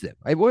can lose them.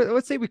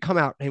 Let's say we come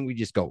out and we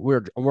just go,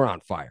 we're on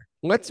fire.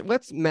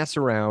 Let's mess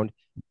around,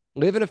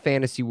 live in a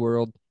fantasy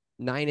world,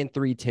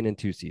 9-3,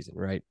 10-2 season,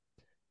 right?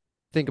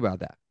 Think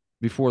about that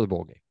before the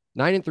bowl game.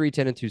 9-3,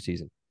 10-2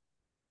 season.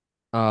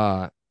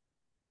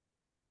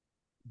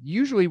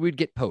 Usually we'd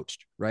get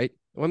poached, right?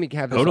 Let me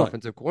have this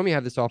offensive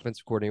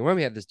coordinator. Let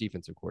me have this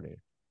defensive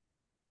coordinator.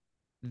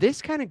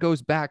 This kind of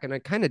goes back and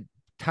it kind of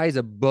ties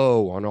a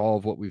bow on all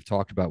of what we've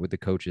talked about with the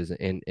coaches.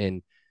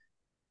 And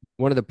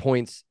one of the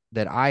points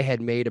that I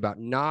had made about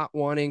not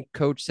wanting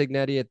Coach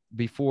Signetti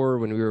before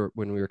when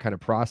we were kind of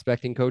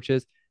prospecting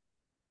coaches,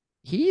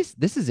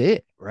 this is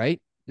it,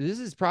 right? This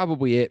is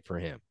probably it for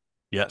him.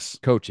 Yes.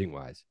 Coaching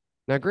wise.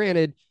 Now,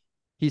 granted,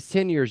 he's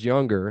 10 years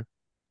younger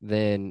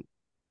than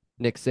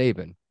Nick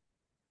Saban,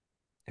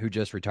 who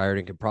just retired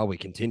and could probably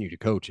continue to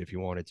coach if he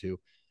wanted to.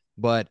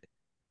 But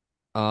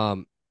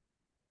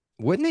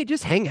wouldn't they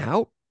just hang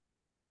out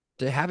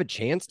to have a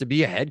chance to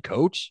be a head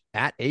coach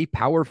at a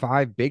Power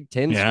 5 Big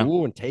Ten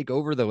school and take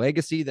over the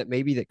legacy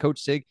that Coach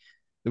Sig,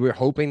 that we're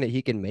hoping that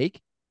he can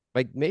make?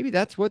 Like, maybe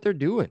that's what they're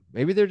doing.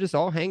 Maybe they're just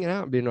all hanging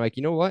out and being like,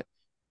 you know what?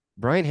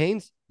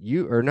 Shanahan,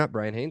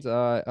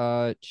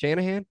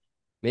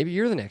 maybe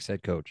you're the next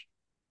head coach.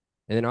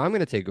 And then I'm going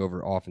to take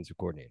over offensive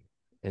coordinator.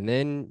 And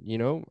then,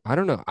 I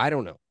don't know.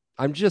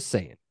 I'm just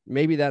saying.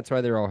 Maybe that's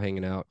why they're all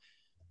hanging out.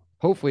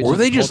 Hopefully, or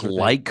they just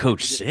like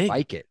Coach Sig.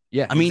 Like it.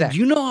 Yeah. I mean, exactly.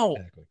 you know how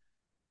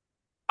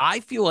I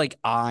feel like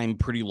I'm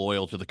pretty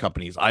loyal to the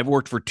companies. I've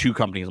worked for 2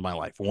 companies in my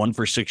life, one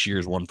for 6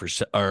 years, one for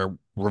or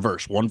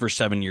reverse, one for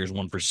 7 years,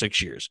 one for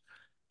 6 years.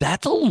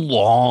 That's a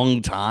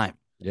long time.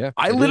 Yeah,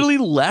 I it literally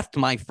is. left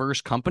my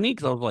first company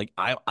because I was like,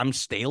 I'm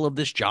stale of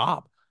this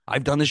job.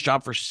 I've done this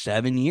job for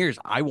 7 years.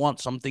 I want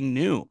something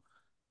new.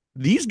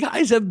 These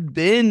guys have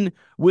been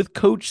with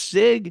Coach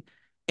Sig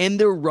and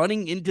they're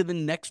running into the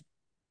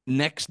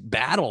next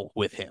battle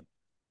with him.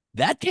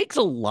 That takes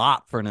a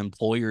lot for an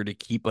employer to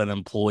keep an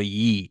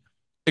employee,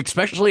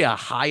 especially a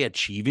high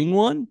achieving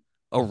one,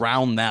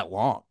 around that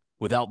long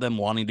without them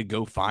wanting to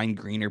go find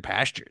greener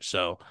pastures.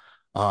 So,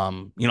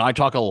 I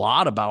talk a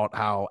lot about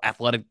how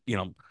athletic,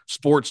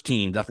 sports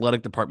teams,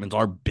 athletic departments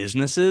are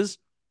businesses.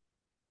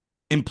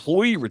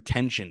 Employee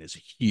retention is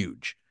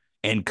huge.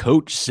 And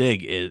Coach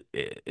Sig,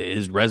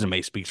 his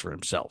resume speaks for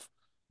himself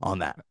on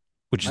that,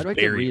 which is I'd like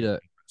to very read a.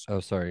 impressive. Oh,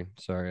 sorry.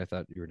 I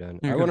thought you were done.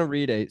 You're I want good. to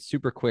read a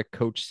super quick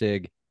Coach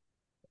Sig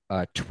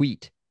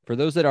tweet for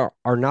those that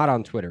are not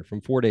on Twitter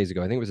from 4 days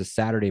ago. I think it was a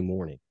Saturday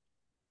morning,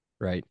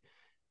 right?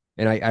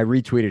 And I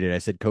retweeted it. I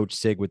said Coach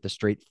Sig with the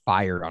straight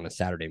fire on a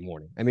Saturday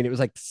morning. I mean, it was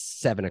like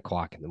 7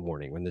 o'clock in the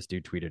morning when this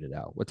dude tweeted it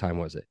out. What time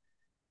was it?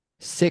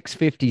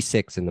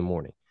 6:56 in the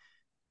morning.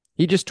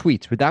 He just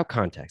tweets without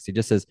context. He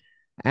just says,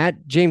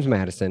 "At James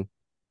Madison,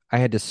 I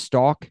had to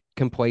stalk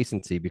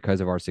complacency because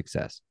of our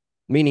success."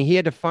 Meaning he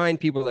had to find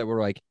people that were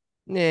like,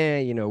 "Nah,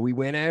 we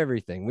win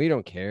everything. We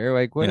don't care.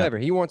 Like, Yeah. whatever."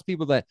 He wants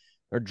people that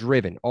are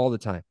driven all the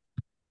time.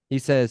 He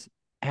says,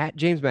 "At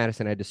James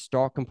Madison, I had to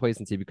stalk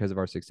complacency because of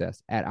our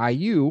success. At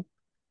IU,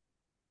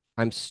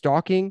 I'm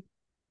stalking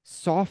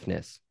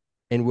softness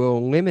and will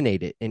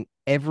eliminate it in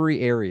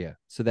every area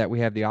so that we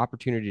have the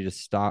opportunity to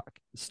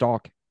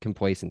stalk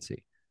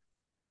complacency."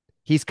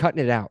 He's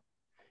cutting it out.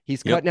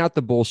 He's Yep. cutting out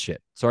the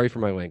bullshit. Sorry for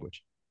my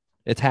language.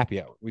 It's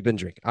happy hour. We've been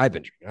drinking. I've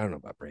been drinking. I don't know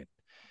about Brandon.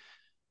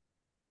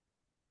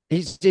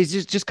 He's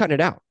just cutting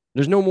it out.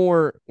 There's no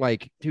more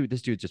like, dude,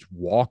 this dude's just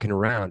walking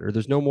around, or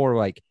there's no more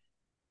like,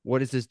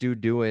 what is this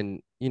dude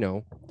doing?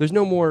 There's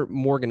no more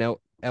Morgan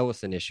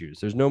Ellison issues.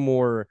 There's no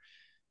more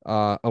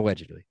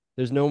allegedly.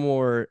 There's no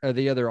more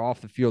the other off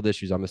the field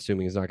issues. I'm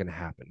assuming is not going to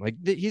happen. Like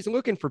he's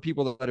looking for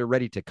people that are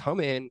ready to come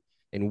in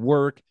and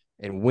work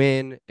and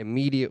win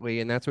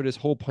immediately, and that's what his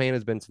whole plan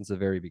has been since the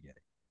very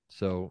beginning.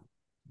 So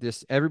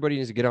everybody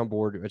needs to get on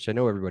board, which I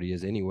know everybody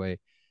is anyway,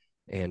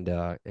 and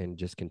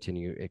just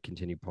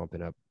continue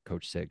pumping up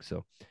Coach Sig.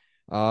 So,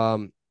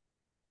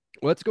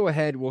 let's go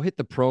ahead. We'll hit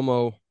the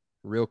promo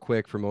real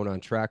quick for Mona on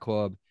Track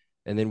Club,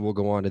 and then we'll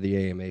go on to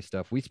the AMA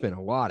stuff. We spent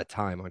a lot of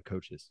time on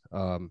coaches.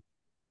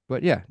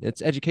 But yeah,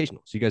 it's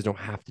educational. So you guys don't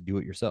have to do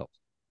it yourselves.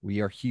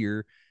 We are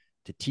here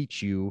to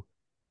teach you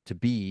to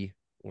be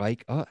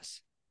like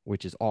us,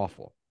 which is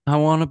awful. I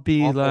want to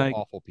be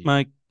Awful people.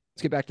 Mike.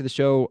 Let's get back to the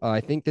show.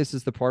 I think this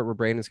is the part where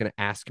Brandon's going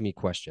to ask me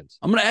questions.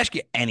 I'm going to ask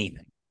you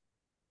anything.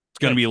 It's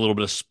going to be a little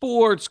bit of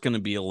sports, going to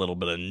be a little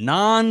bit of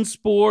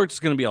non-sports, it's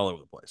going to be all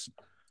over the place.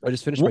 I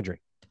just finished my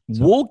drink.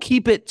 So. We'll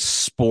keep it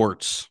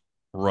sports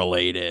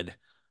related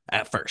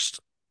at first.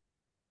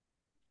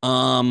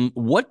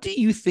 What do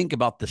you think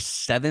about the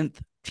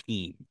 7th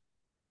team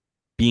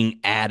being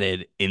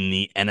added in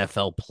the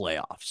NFL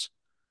playoffs?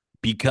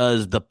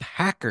 Because the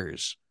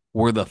Packers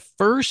were the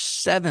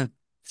first 7th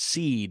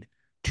seed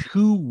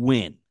to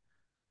win.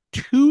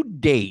 To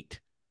date,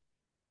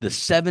 the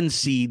 7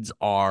 seeds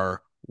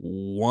are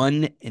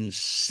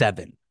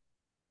 1-7.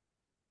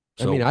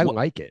 So I mean, I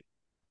like it.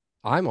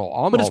 I'm but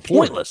all it's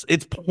pointless.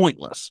 It's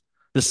pointless.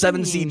 The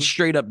 7 seeds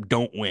straight up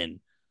don't win.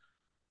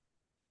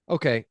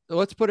 Okay,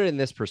 let's put it in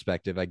this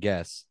perspective, I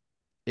guess,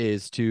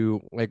 is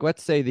to like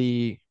let's say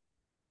the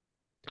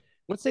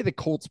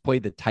Colts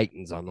played the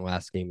Titans on the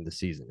last game of the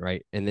season,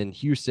 right? And then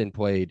Houston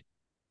played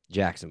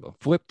Jacksonville.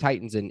 Flip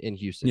Titans in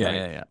Houston. Yeah,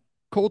 right? yeah.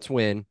 Colts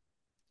win,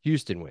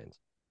 Houston wins.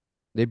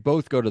 They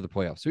both go to the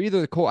playoffs. So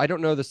either the Colts, I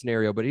don't know the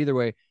scenario, but either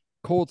way,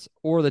 Colts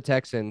or the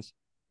Texans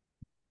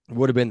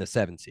would have been the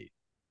 7th seed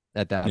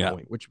at that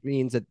point, which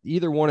means that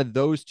either one of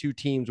those two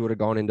teams would have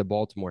gone into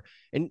Baltimore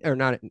or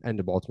not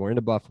into Baltimore,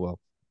 into Buffalo.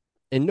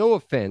 And no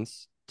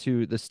offense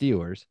to the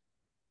Steelers.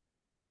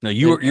 No,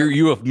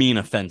 you have mean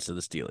offense to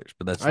the Steelers,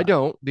 but that's fine. I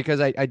don't, because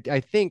I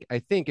think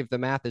if the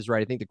math is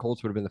right, I think the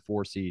Colts would have been the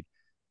 4 seed,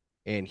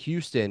 and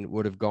Houston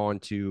would have gone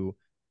to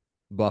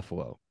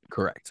Buffalo.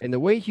 Correct. And the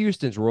way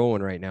Houston's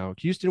rolling right now,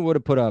 Houston would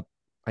have put up,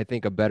 I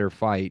think, a better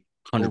fight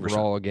 100%.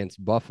 overall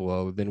against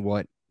Buffalo than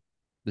what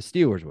the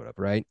Steelers would have,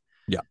 right?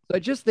 Yeah. So I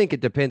just think it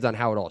depends on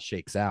how it all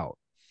shakes out.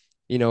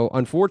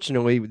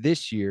 Unfortunately,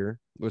 this year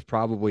was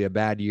probably a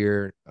bad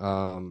year.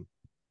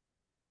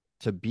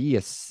 To be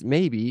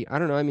maybe, I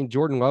don't know. I mean,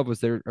 Jordan Love was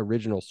their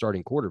original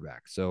starting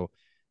quarterback. So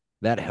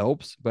that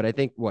helps. But I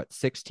think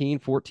 16,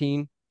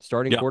 14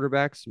 starting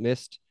quarterbacks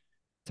missed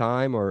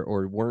time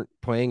or weren't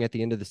playing at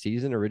the end of the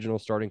season, original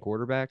starting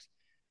quarterbacks.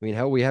 I mean,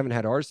 hell, we haven't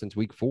had ours since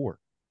week 4.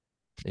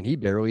 And he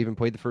barely even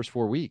played the first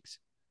 4 weeks.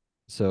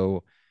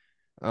 So,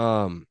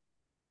 yeah,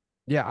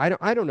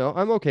 I don't know.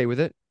 I'm okay with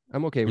it.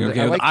 I'm okay with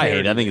it. I hate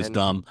it. I think man. it's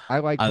dumb. I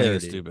like I parody.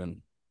 think it's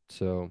stupid.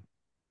 So,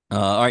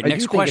 All right, I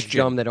next do think it's question.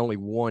 dumb that only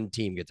one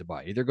team gets a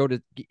bye. Either go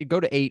to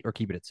 8 or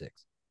keep it at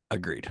 6.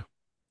 Agreed.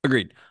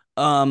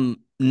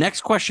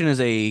 Next question is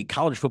a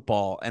college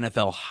football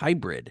NFL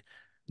hybrid.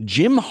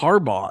 Jim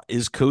Harbaugh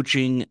is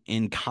coaching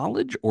in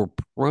college or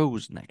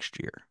pros next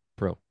year?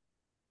 Pro.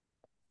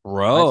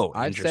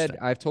 Interesting.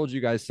 I've told you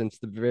guys since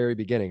the very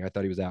beginning, I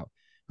thought he was out.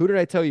 Who did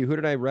I tell you? Who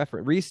did I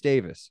reference? Reese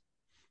Davis.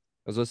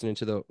 I was listening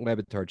to the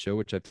Lebitard show,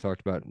 which I've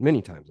talked about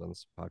many times on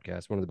this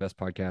podcast. One of the best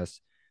podcasts,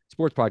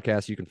 sports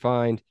podcasts you can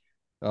find,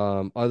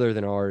 other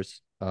than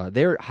ours.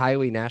 They're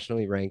highly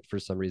nationally ranked for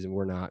some reason.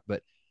 We're not,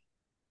 but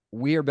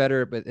we are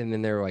better. And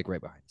then they're like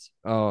right behind us.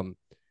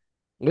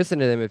 Listen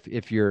to them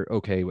if you're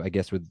okay, I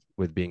guess,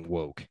 with being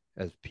woke,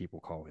 as people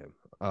call him.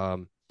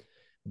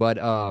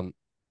 But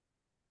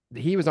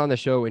he was on the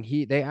show and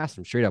they asked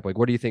him straight up, like,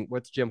 what do you think?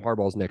 What's Jim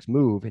Harbaugh's next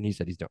move? And he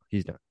said he's done.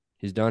 He's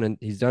done in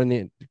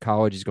the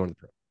college. He's going to the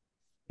pro.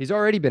 He's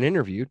already been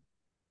interviewed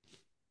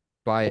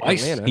by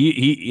Twice. Atlanta.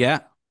 Yeah.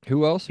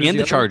 Who else? And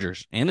the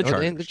Chargers. And the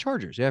Chargers. And the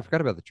Chargers. Yeah, I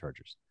forgot about the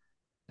Chargers.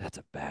 That's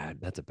a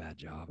bad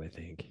job, I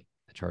think.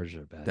 The Chargers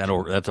are bad.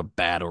 That's a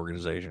bad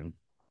organization.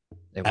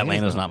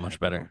 Atlanta's not much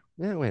better.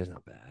 Yeah, Atlanta's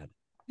not bad.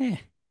 Yeah.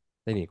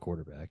 They need a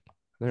quarterback.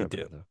 They do.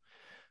 Bad,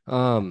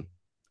 though.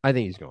 I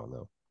think he's gone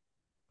though.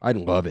 I'd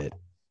love it.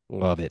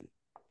 Love it.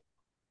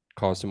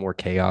 Cause some more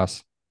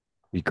chaos.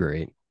 Be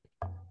great.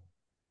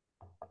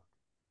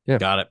 Yeah.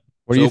 Got it.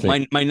 What do you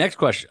think? My next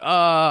question.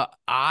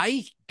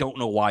 I don't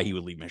know why he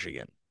would leave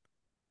Michigan.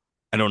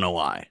 I don't know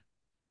why.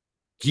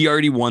 He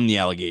already won the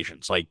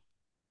allegations. Like,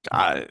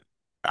 I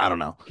don't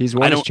know. He's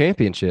won his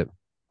championship.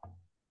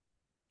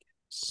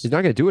 He's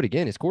not going to do it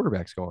again. His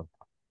quarterback's gone.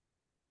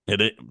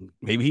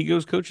 Maybe he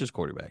goes coach his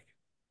quarterback.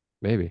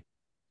 Maybe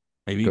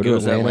he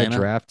goes to Atlanta,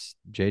 drafts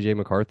J.J.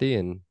 McCarthy,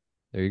 and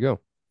there you go.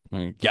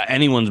 Yeah,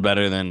 anyone's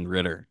better than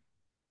Ritter.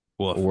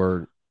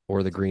 Woof.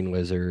 Or the Green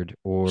Lizard.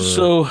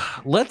 So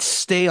let's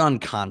stay on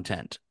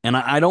content. And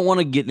I don't want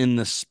to get in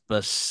the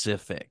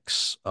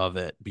specifics of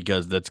it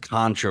because that's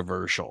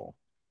controversial.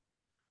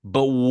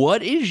 But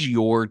what is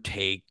your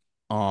take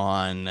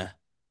on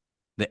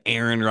the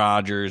Aaron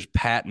Rodgers,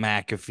 Pat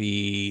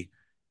McAfee,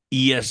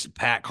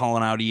 Pat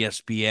calling out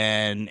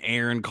ESPN,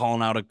 Aaron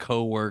calling out a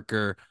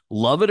coworker?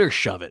 Love it or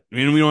shove it? I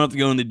mean, we don't have to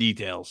go into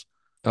details.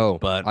 Oh,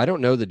 but I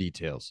don't know the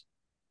details.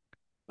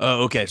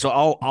 Oh, okay. So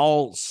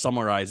I'll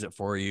summarize it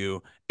for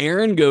you.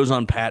 Aaron goes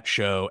on Pat's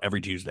show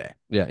every Tuesday.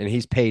 Yeah, and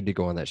he's paid to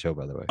go on that show,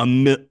 by the way.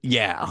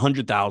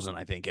 100,000,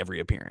 I think, every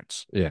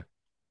appearance. Yeah.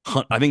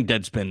 I think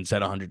Deadspin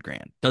said $100,000.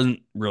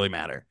 Doesn't really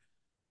matter.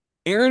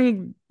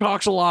 Aaron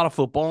talks a lot of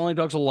football. And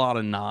he talks a lot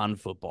of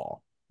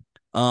non-football.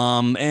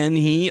 And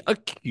he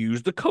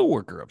accused a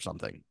coworker of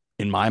something.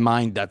 In my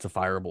mind, that's a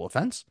fireable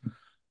offense.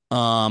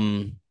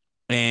 And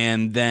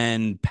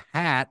then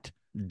Pat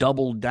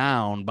doubled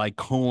down by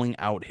calling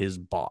out his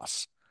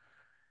boss.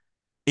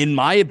 In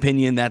my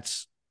opinion,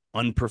 that's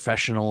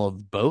unprofessional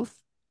of both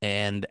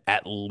and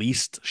at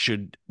least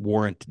should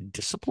warrant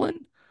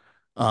discipline.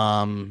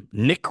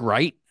 Nick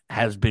Wright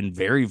has been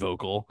very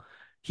vocal.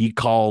 He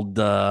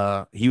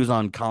was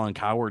on Colin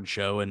Cowherd's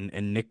show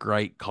and Nick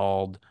Wright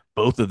called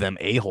both of them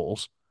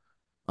a-holes.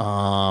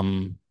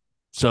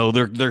 So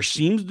there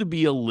seems to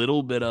be a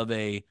little bit of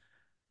a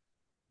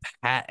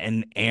Pat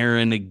and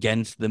Aaron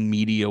against the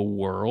media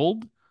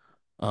world.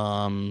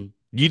 Do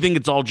you think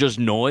it's all just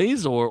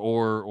noise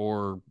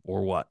or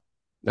what?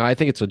 No, I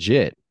think it's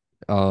legit.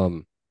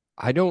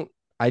 I don't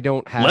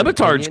have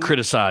Lebitard's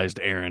criticized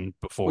Aaron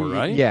before,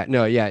 right? Yeah,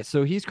 no, yeah.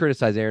 So he's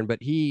criticized Aaron,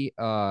 but he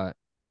likes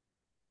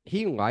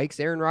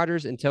Aaron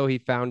Rodgers until he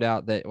found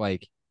out that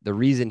like the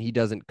reason he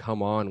doesn't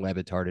come on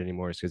Lebitard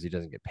anymore is because he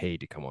doesn't get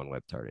paid to come on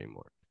Lebitard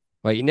anymore.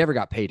 Like he never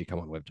got paid to come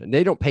on Lebitard.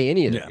 They don't pay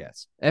any of their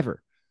guests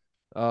ever.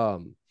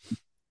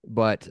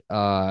 But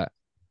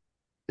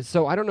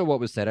so I don't know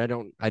what was said.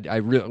 I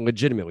really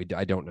legitimately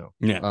I don't know.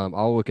 Yeah.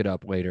 I'll look it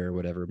up later or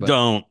whatever. But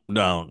don't.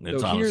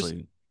 It's so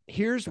honestly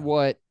here's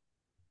what.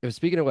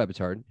 Speaking of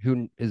Lebitard,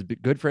 who is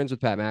good friends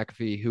with Pat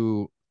McAfee,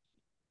 who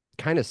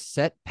kind of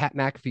set Pat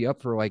McAfee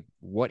up for like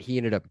what he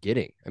ended up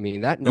getting. I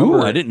mean that number.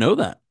 Ooh, I didn't know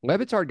that.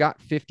 Lebitard got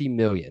 $50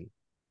 million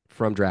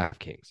from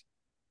DraftKings.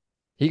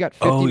 He got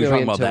 $50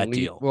 million about that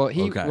deal. Well,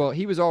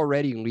 he was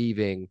already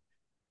leaving.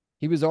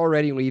 He was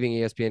already leaving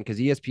ESPN because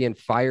ESPN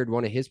fired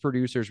one of his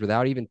producers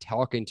without even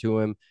talking to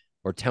him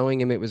or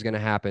telling him it was going to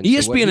happen.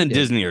 ESPN and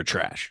Disney are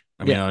trash.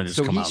 I mean, I'll just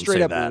come out and say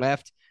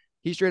that.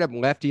 He straight up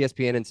left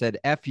ESPN and said,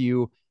 "F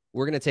you.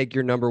 We're going to take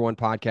your number one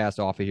podcast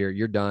off of here.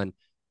 You're done.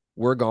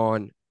 We're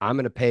gone. I'm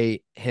going to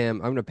pay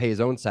him. I'm going to pay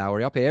his own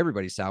salary. I'll pay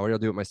everybody's salary. I'll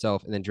do it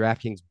myself." And then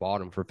DraftKings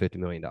bought him for $50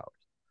 million.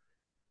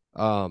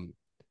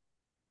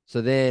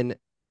 So then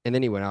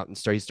he went out and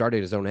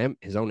started his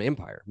own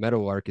empire.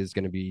 Meadowlark is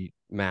going to be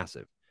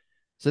massive.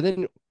 So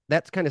then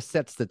that kind of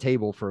sets the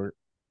table for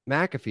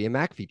McAfee, and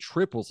McAfee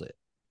triples it.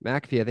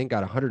 McAfee, I think,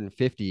 got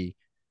 150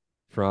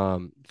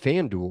 from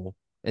FanDuel,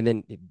 and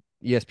then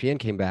ESPN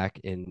came back,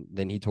 and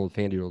then he told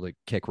FanDuel to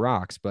kick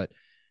rocks. But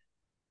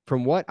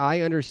from what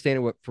I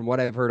understand, from what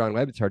I've heard on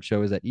Lebitard's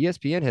show, is that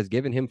ESPN has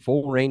given him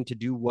full reign to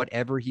do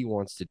whatever he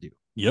wants to do.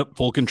 Yep,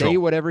 full control. Say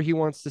whatever he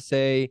wants to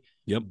say.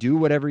 Yep. Do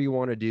whatever you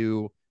want to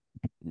do.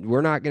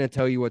 We're not going to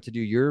tell you what to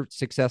do. You're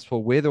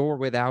successful with or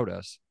without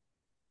us.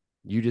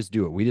 You just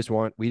do it. We just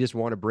want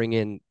to bring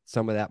in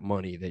some of that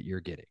money that you're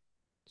getting.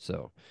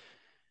 So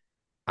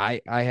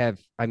I have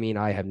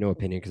no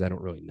opinion because I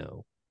don't really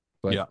know,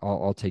 but yeah.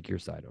 I'll take your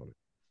side on it.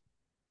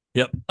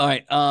 Yep. All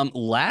right.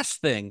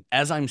 Last thing,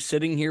 as I'm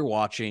sitting here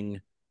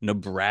watching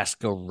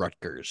Nebraska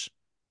Rutgers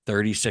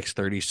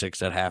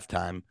 36-36 at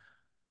halftime,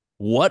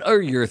 what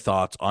are your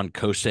thoughts on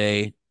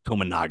Kosei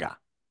Tominaga?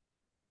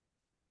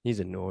 He's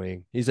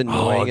annoying.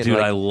 Oh, dude,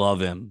 I love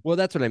him. Well,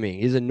 that's what I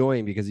mean. He's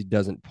annoying because he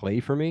doesn't play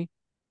for me.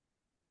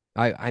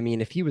 I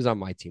mean, if he was on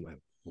my team, I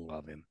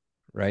love him,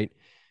 right?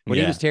 When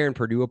he was tearing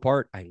Purdue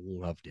apart, I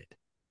loved it.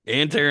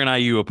 And tearing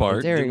IU apart.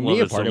 And tearing me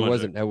apart,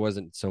 it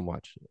wasn't so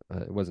much.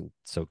 It wasn't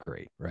so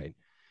great, right?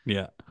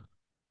 Yeah.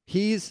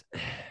 It's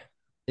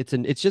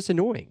just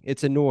annoying.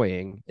 It's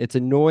annoying. It's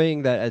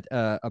annoying that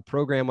a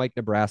program like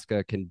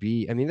Nebraska can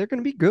be. I mean, they're going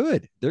to be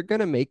good. They're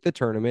going to make the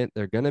tournament.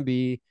 They're going to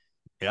be,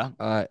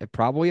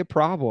 probably a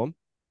problem.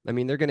 I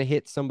mean, they're going to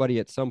hit somebody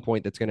at some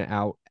point that's going to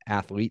out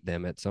athlete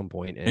them at some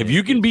point. If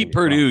you can beat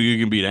Purdue,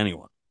 you can beat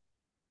anyone.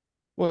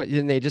 Well,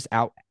 then they just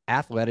out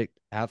athleted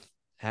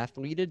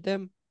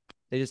them.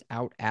 They just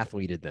out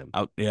athleted them.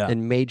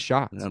 And made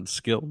shots. That's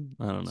skill.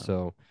 I don't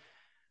know.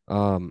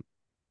 So,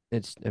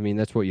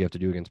 that's what you have to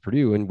do against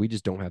Purdue, and we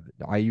just don't have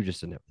IU just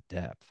didn't have the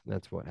depth.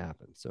 That's what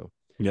happened. So,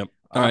 yep.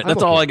 All right,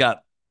 that's all I got.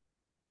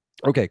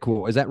 Okay,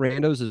 cool. Is that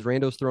Randos? Is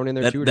Randos thrown in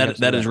there too?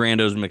 That is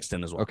Randos mixed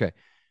in as well. Okay,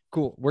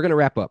 cool. We're gonna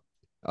wrap up.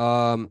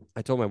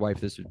 I told my wife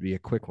this would be a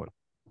quick one.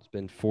 It's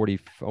been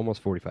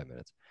almost 45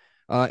 minutes.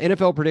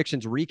 NFL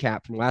predictions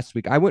recap from last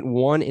week. I went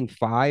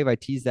 1-5. I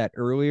teased that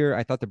earlier.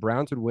 I thought the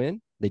Browns would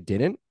win. They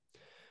didn't.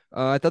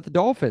 I thought the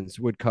Dolphins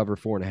would cover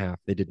 4.5.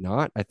 They did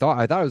not. I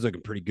thought it was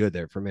looking pretty good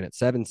there for a minute.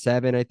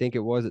 7-7, I think it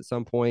was at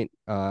some point.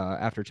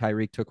 After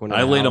Tyreek took one.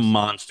 I laid a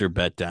monster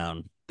bet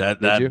down.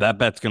 That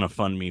bet's gonna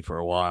fund me for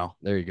a while.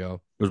 There you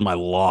go. It was my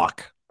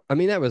lock. I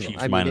mean, it was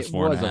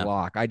a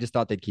lock. I just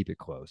thought they'd keep it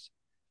close.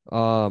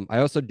 I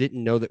also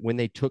didn't know that when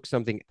they took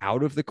something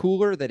out of the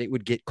cooler that it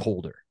would get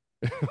colder.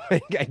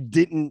 I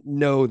didn't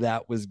know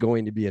that was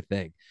going to be a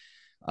thing.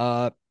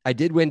 I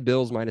did win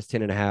Bills minus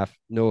 10.5.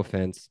 No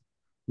offense.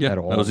 Yeah, at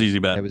all. That was easy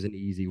bet. That was an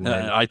easy win.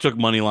 I took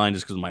money line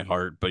just because of my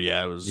heart, but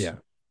yeah, it was. Yeah.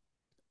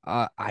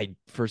 I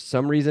for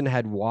some reason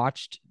had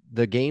watched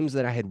the games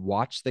that I had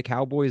watched the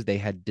Cowboys. They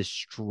had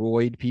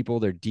destroyed people.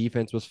 Their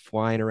defense was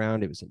flying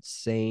around. It was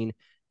insane.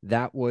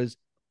 That was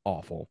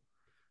awful.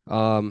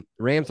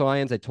 Rams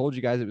Lions. I told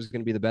you guys it was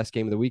going to be the best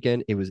game of the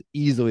weekend. It was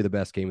easily the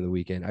best game of the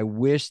weekend. I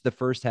wish the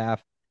first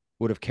half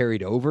would have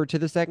carried over to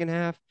the second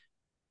half,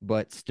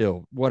 but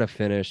still, what a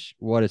finish!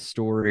 What a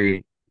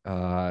story!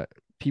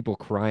 People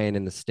crying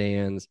in the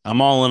stands. I'm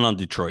all in on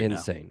Detroit.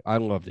 Insane. Now. I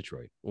love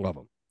Detroit. Love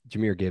them.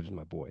 Jameer Gibbs is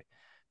my boy.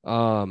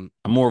 I'm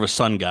more of a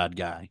Sun God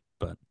guy,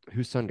 but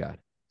who's Sun God?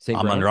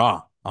 Amon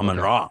Ra. Amon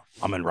Ra.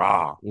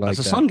 That's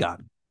a Sun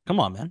God. Come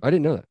on, man. I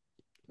didn't know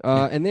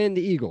that. And then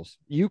the Eagles.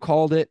 You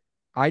called it.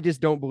 I just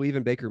don't believe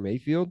in Baker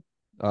Mayfield.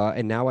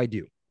 And now I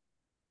do.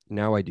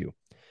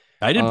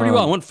 I did pretty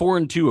well. I went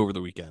 4-2 over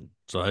the weekend.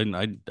 So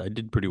I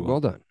did pretty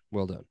well.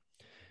 Well done.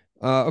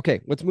 Okay,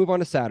 let's move on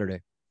to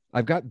Saturday.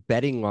 I've got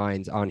betting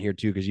lines on here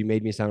too, because you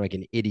made me sound like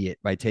an idiot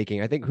by taking,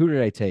 who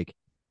did I take?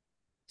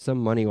 Some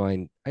money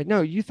line. I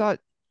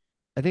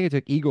think I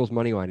took Eagles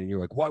money line, and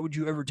you're like, why would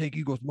you ever take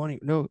Eagles money?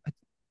 No,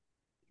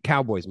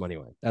 Cowboys money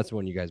line. That's the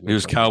one you guys made. It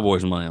was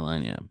Cowboys money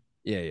line, yeah.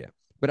 Yeah.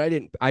 But I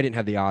didn't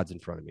have the odds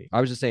in front of me.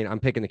 I was just saying I'm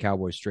picking the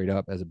Cowboys straight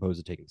up as opposed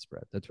to taking the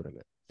spread. That's what I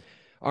meant.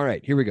 All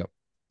right, here we go.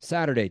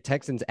 Saturday,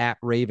 Texans at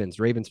Ravens.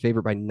 Ravens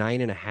favored by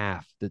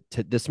 9.5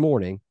 this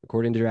morning,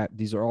 according to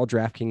these are all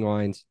DraftKings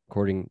lines,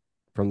 according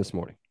from this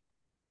morning.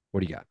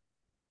 What do you got?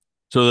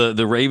 So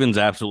the Ravens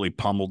absolutely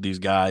pummeled these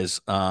guys.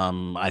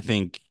 I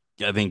think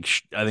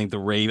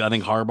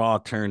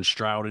Harbaugh turned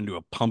Stroud into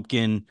a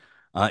pumpkin.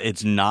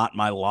 It's not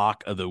my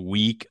lock of the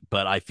week,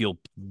 but I feel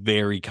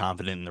very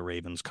confident in the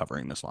Ravens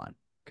covering this line.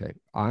 Okay.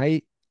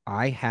 I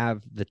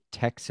have the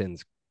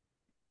Texans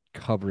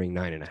covering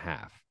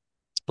 9.5.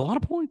 A lot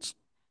of points.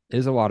 It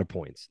is a lot of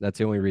points. That's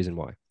the only reason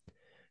why.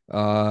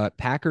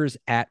 Packers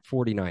at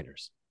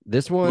 49ers.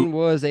 This one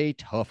was a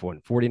tough one.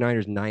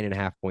 49ers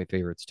 9.5 point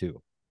favorites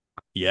too.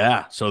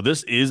 Yeah, so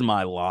this is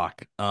my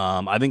lock.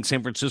 I think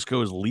San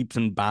Francisco is leaps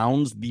and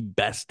bounds the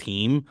best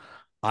team.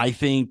 I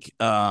think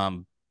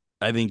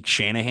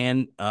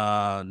Shanahan,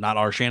 not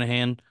our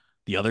Shanahan,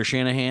 the other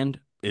Shanahan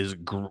is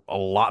a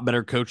lot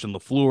better coach than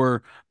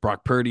LaFleur.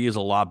 Brock Purdy is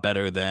a lot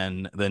better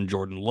than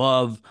Jordan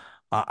Love.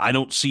 I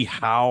don't see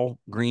how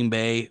Green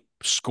Bay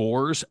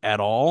scores at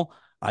all.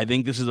 I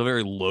think this is a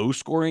very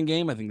low-scoring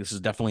game. I think this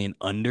is definitely an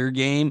under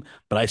game,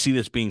 but I see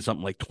this being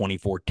something like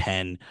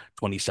 24-10,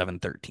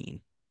 27-13.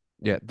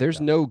 Yeah,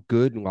 there's no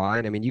good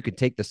line. I mean, you could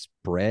take the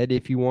spread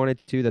if you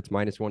wanted to. That's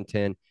minus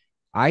 110.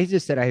 I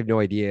just said I have no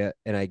idea,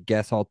 and I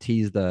guess I'll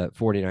tease the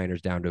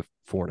 49ers down to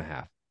 4.5.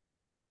 And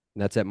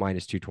that's at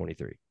minus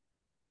 223.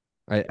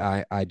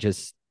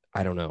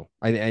 I don't know.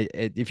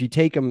 If you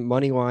take a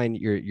money line,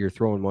 you're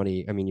throwing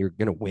money. I mean, you're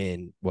gonna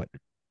win what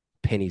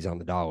pennies on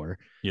the dollar.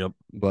 Yep.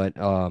 But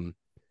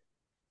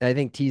I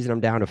think teasing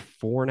them down to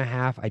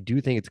 4.5. I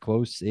do think it's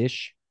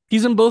close-ish.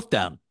 Tease them both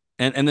down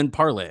and then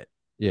parlay it.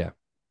 Yeah.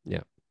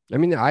 Yeah. I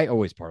mean, I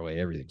always parlay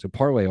everything. So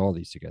parlay all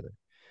these together.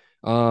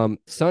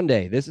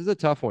 Sunday, this is a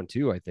tough one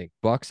too, I think.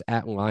 Bucks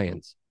at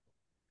Lions.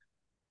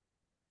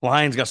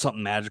 Lions got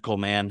something magical,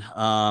 man.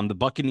 The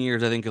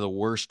Buccaneers, I think, are the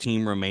worst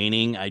team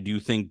remaining. I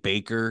do think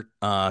Baker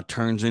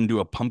turns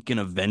into a pumpkin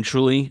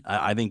eventually.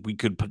 I think we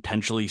could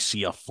potentially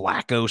see a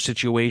Flacco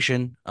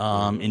situation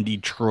in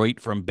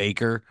Detroit from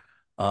Baker.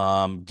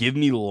 Give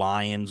me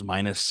Lions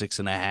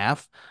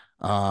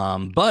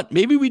 -6.5. But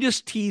maybe we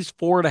just tease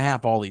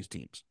 4.5 all these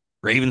teams.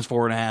 Ravens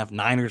 4.5,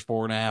 Niners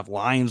 4.5,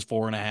 Lions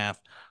 4.5.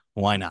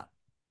 Why not?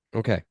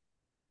 Okay.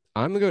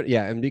 I'm going,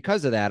 yeah, and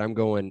because of that, I'm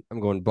going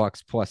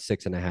Bucks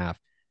 +6.5.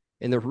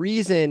 And the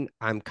reason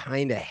I'm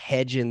kind of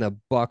hedging the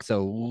Bucks a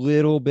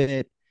little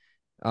bit,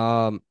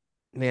 man,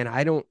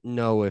 I don't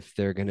know if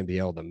they're going to be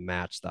able to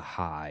match the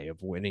high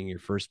of winning your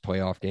first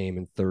playoff game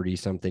in 30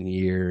 something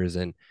years.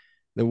 And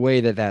the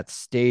way that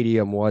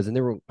stadium was,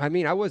 and I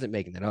mean, I wasn't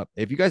making that up.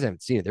 If you guys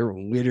haven't seen it, there were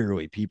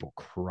literally people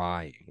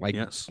crying, like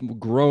Yes.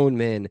 grown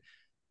men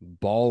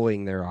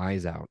bawling their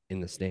eyes out in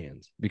the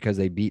stands because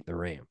they beat the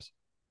Rams.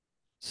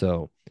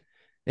 So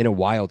in a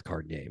wild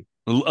card game.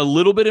 A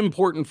little bit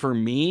important for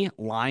me.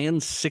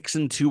 Lions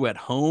 6-2 at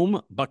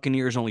home.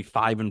 Buccaneers only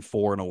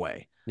 5-4 and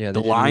away. Yeah, the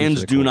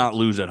Lions do not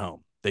lose at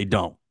home. They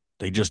don't.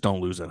 They just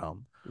don't lose at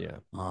home. Yeah.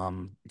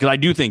 Because I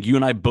do think you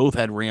and I both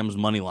had Rams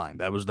money line.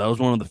 That was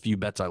one of the few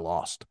bets I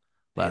lost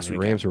last week.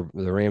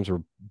 The Rams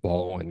were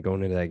balling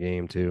going into that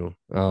game too.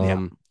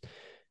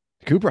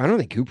 Cooper, I don't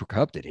think Cooper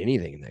Kupp did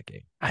anything in that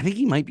game. I think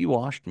he might be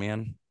washed,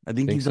 man. I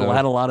think he's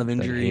had a lot of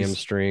injuries. That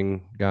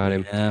hamstring got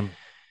him. Yeah.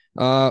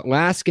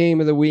 Last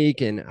game of the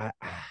week, and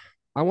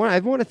I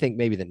want to think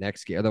maybe the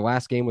next game. The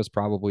last game was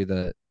probably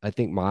I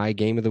think my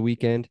game of the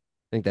weekend.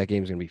 I think that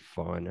game's gonna be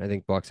fun. I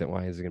think Bucks at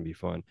Lions is gonna be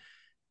fun.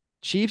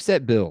 Chiefs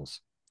at Bills,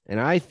 and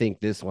I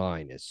think this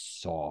line is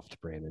soft,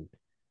 Brandon.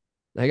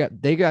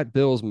 They got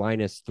Bills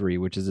 -3,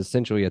 which is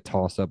essentially a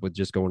toss up with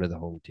just going to the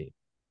home team.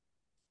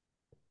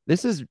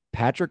 This is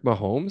Patrick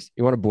Mahomes.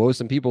 You want to blow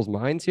some people's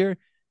minds here?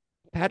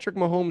 Patrick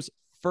Mahomes'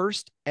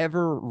 first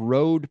ever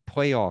road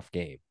playoff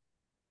game.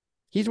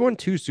 He's won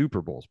 2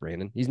 Super Bowls,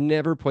 Brandon. He's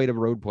never played a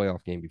road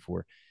playoff game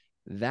before.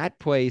 That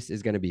place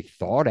is going to be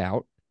thawed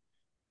out.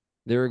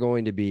 There are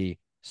going to be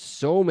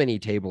so many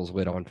tables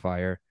lit on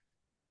fire.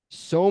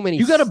 So many.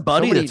 You got a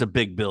buddy that's a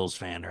big Bills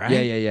fan, right?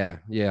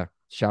 Yeah.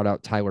 Shout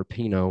out Tyler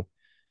Pino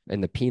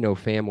and the Pino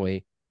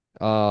family.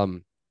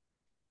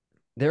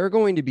 There are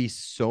going to be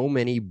so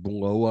many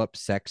blow up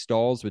sex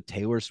dolls with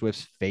Taylor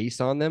Swift's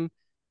face on them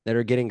that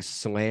are getting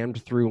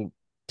slammed through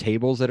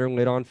tables that are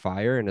lit on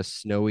fire in a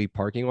snowy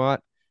parking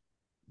lot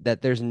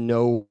that there's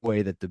no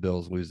way that the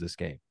Bills lose this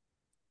game.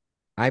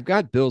 I've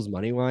got Bills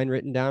money line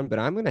written down, but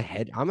I'm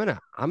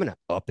gonna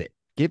up it.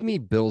 Give me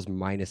Bills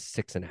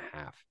 -6.5.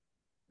 I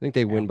think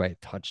they win by a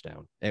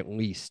touchdown at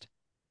least.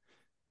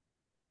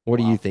 What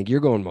do you think? You're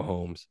going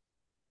Mahomes.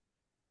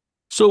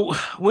 So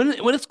when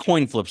it's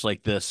coin flips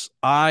like this,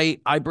 I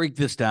break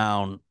this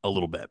down a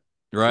little bit,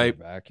 right?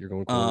 You're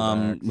going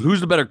quarterback.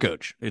 Who's the better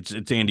coach?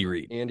 It's Andy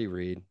Reid. Andy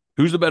Reid.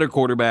 Who's the better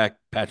quarterback?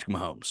 Patrick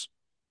Mahomes.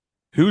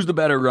 Who's the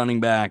better running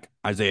back?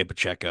 Isaiah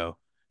Pacheco.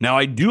 Now,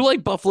 I do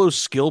like Buffalo's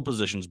skill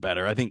positions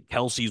better. I think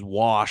Kelsey's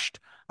washed.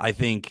 I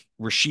think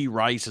Rashee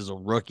Rice is a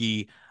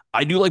rookie.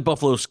 I do like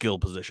Buffalo's skill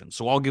position,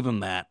 so I'll give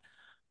him that.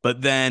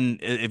 But then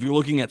if you're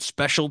looking at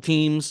special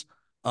teams,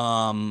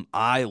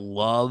 I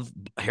love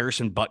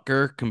Harrison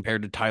Butker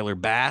compared to Tyler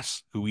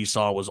Bass, who we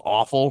saw was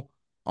awful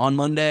on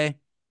Monday.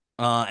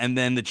 And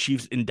then the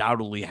Chiefs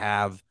undoubtedly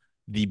have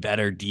the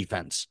better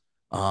defense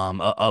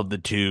of the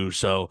two.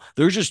 So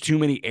there's just too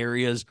many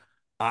areas.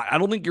 I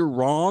don't think you're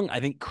wrong. I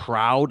think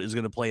crowd is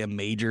going to play a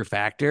major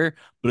factor.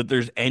 But if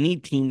there's any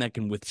team that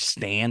can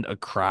withstand a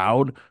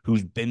crowd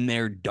who's been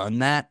there, done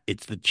that,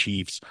 it's the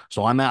Chiefs.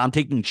 So I'm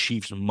taking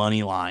Chiefs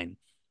money line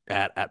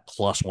at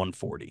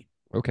 +140.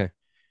 Okay.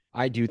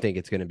 I do think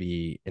it's going to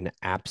be an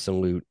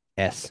absolute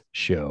S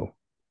show.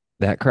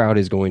 That crowd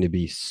is going to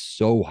be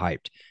so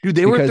hyped. Dude,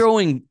 they were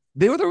throwing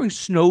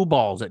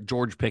snowballs at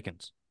George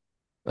Pickens.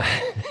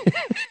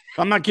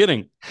 I'm not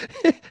kidding.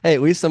 Hey,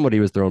 at least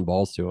somebody was throwing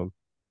balls to him,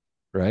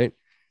 right?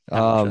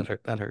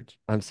 That hurts.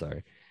 I'm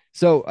sorry.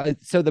 So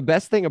the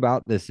best thing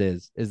about this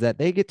is that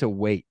they get to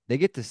wait. They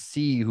get to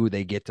see who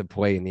they get to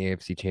play in the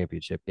AFC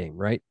Championship game,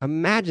 right?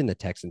 Imagine the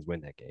Texans win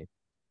that game.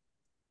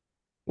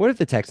 What if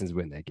the Texans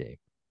win that game?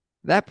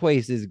 That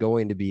place is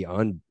going to be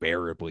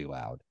unbearably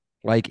loud,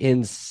 like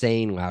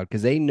insane loud,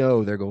 because they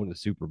know they're going to the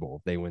Super Bowl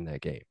if they win that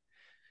game.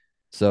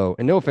 So,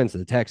 and no offense to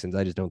the Texans,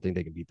 I just don't think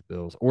they can beat the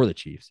Bills or the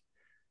Chiefs.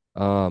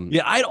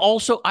 Yeah, I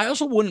also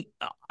wouldn't.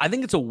 I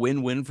think it's a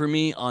win-win for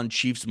me on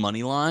Chiefs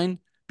money line,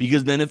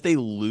 because then if they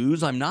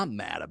lose, I'm not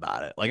mad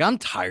about it. Like, I'm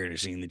tired of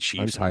seeing the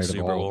Chiefs in the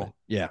Super Bowl.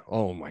 Yeah.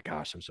 Oh my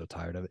gosh, I'm so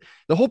tired of it.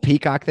 The whole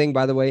Peacock thing,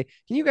 by the way,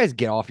 can you guys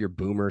get off your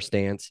boomer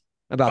stance?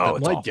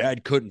 about that. My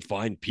dad couldn't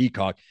find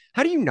Peacock.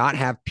 How do you not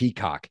have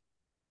Peacock?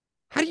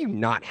 How do you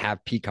not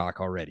have Peacock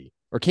already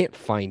or can't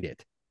find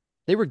it?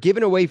 They were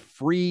giving away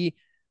free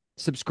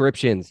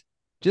subscriptions.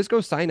 Just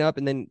go sign up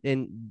and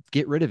then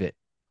get rid of it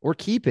or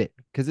keep it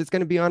because it's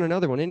going to be on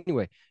another one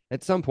anyway.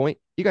 At some point,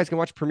 you guys can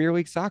watch Premier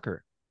League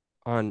soccer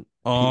on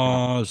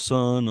Peacock.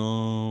 Son,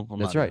 I'm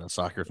That's not right. a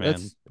soccer fan.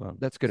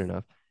 That's good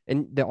enough.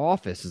 And The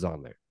Office is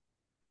on there.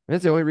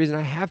 That's the only reason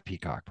I have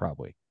Peacock,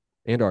 probably,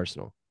 and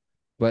Arsenal.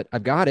 But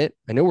I've got it.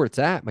 I know where it's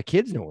at. My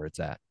kids know where it's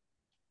at.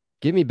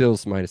 Give me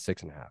Bills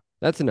 -6.5.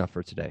 That's enough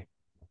for today.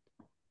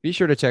 Be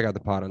sure to check out the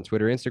pod on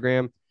Twitter,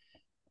 Instagram,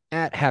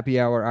 at Happy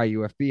Hour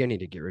IUFB. I need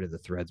to get rid of the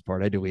threads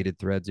part. I deleted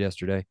threads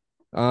yesterday.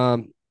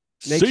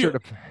 Make sure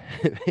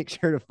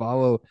to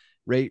follow,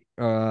 rate.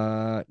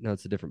 No,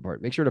 it's a different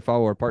part. Make sure to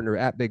follow our partner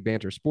at Big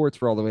Banter Sports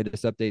for all the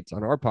latest updates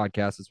on our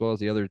podcast, as well as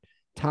the other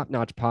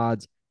top-notch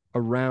pods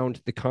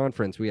around the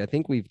conference. I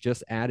think we've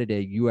just added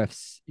a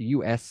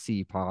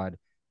USC pod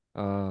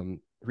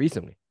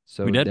recently.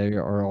 So they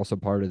are also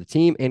part of the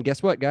team. And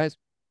guess what, guys?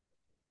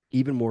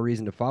 Even more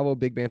reason to follow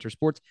Big Banter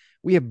Sports.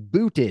 We have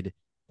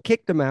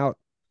kicked them out,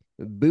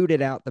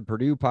 booted out the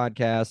Purdue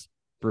podcast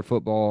for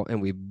football,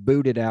 and we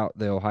booted out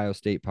the Ohio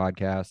State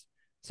podcast.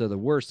 So the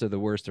worst of the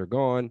worst are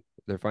gone.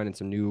 They're finding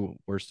some new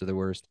worst of the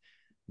worst.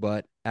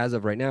 But as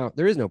of right now,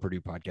 there is no Purdue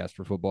podcast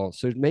for football.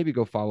 So maybe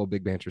go follow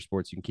Big Banter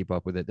Sports. You can keep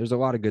up with it. There's a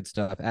lot of good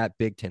stuff at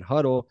Big Ten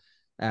Huddle,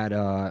 at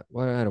I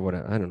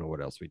don't know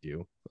what else we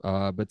do.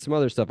 But some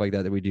other stuff like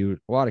that we do.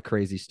 A lot of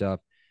crazy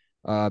stuff.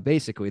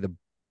 Basically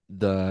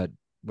the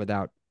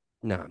without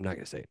no, I'm not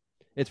gonna say it.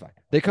 It's fine.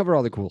 They cover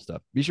all the cool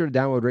stuff. Be sure to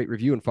download, rate,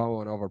 review, and follow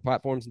on all of our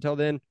platforms. Until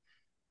then,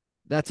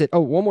 that's it. Oh,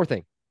 one more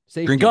thing.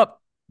 Safety. Drink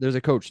up. There's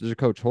a coach.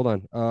 Hold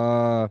on.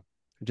 I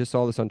just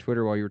saw this on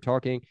Twitter while you were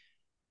talking.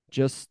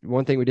 Just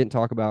one thing we didn't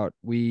talk about.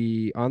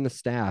 We on the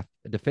staff,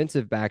 a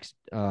defensive backs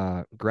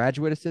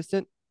graduate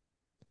assistant,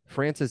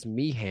 Francis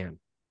Meehan,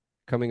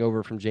 coming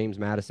over from James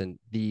Madison,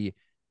 the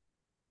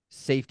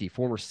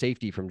former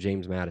safety from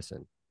James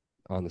Madison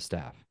on the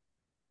staff.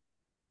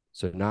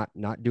 So not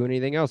doing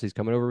anything else. He's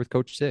coming over with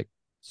Coach Sig.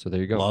 So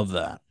there you go. Love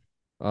that.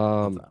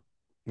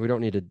 We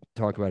don't need to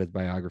talk about his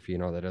biography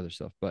and all that other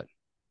stuff, but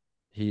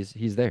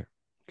he's there.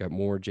 Got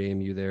more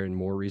JMU there and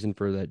more reason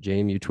for that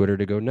JMU Twitter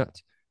to go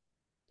nuts.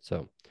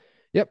 So,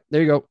 yep,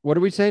 there you go. What do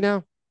we say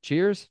now?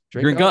 Cheers.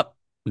 Drink up.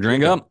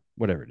 Drink up.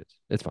 Whatever it is.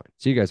 It's fine.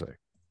 See you guys later.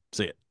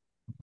 See ya.